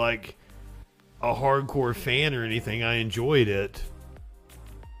movie like a hardcore fan or anything. I enjoyed it.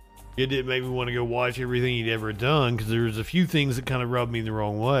 It didn't make me want to go watch everything he'd ever done because there was a few things that kind of rubbed me the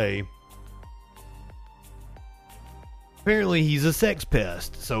wrong way. Apparently he's a sex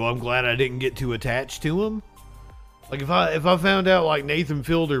pest, so I'm glad I didn't get too attached to him. Like if I found out like Nathan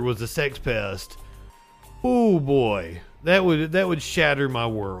Fielder was a sex pest, oh boy, that would shatter my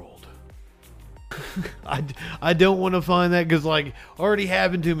world. I don't want to find that because like already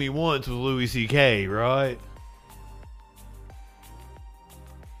happened to me once with Louis C.K., right?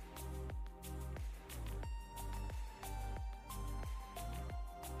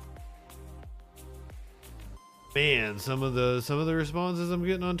 Man, some of the responses I'm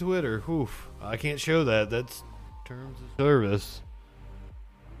getting on Twitter, oof, I can't show that. That's terms of service.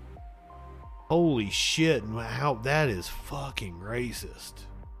 Holy shit, how that is fucking racist.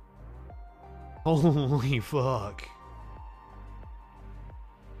 Holy fuck.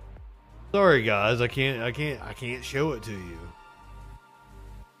 Sorry guys, I can't show it to you.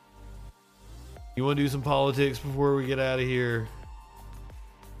 You want to do some politics before we get out of here?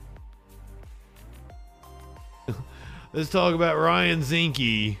 Let's talk about Ryan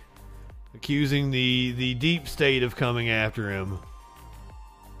Zinke accusing the deep state of coming after him.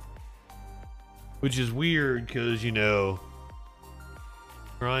 Which is weird because, you know,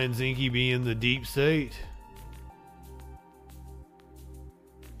 Ryan Zinke being the deep state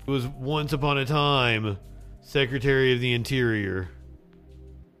was once upon a time Secretary of the Interior.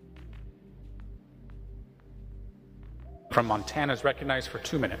 From Montana is recognized for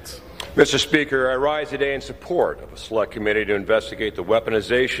 2 minutes. Mr. Speaker, I rise today in support of a select committee to investigate the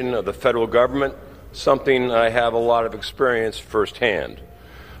weaponization of the federal government, something I have a lot of experience firsthand.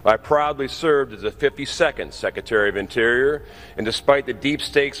 I proudly served as the 52nd Secretary of Interior, and despite the deep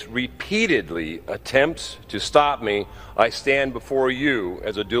state's repeatedly attempts to stop me, I stand before you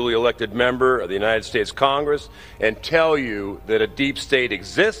as a duly elected member of the United States Congress and tell you that a deep state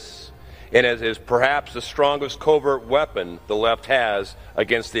exists and as is perhaps the strongest covert weapon the left has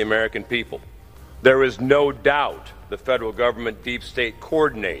against the American people. There is no doubt the federal government deep state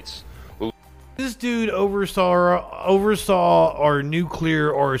coordinates. This dude oversaw our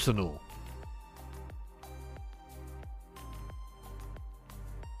nuclear arsenal.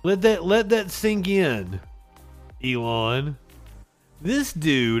 Let that sink in, Elon. This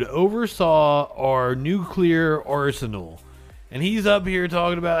dude oversaw our nuclear arsenal. And he's up here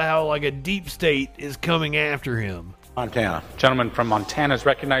talking about how like a deep state is coming after him. Montana. Gentleman from Montana is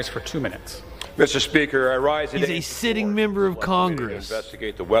recognized for 2 minutes. Mr. Speaker, I rise today. He's a sitting member of Congress. To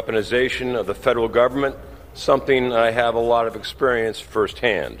investigate the weaponization of the federal government, something I have a lot of experience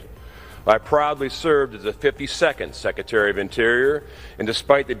firsthand. I proudly served as the 52nd Secretary of Interior, and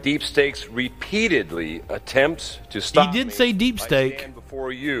despite the deep state's repeatedly attempts to stop me, he did say deep state. I stand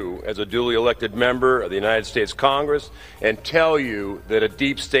before you as a duly elected member of the United States Congress and tell you that a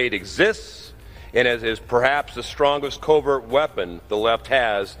deep state exists and is perhaps the strongest covert weapon the left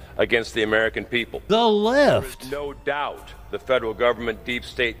has against the American people. The left. There is no doubt the federal government deep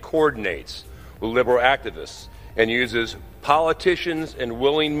state coordinates with liberal activists and uses politicians and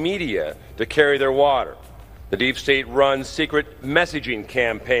willing media to carry their water. The deep state runs secret messaging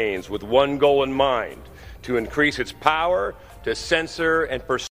campaigns with one goal in mind: to increase its power, to censor and pursue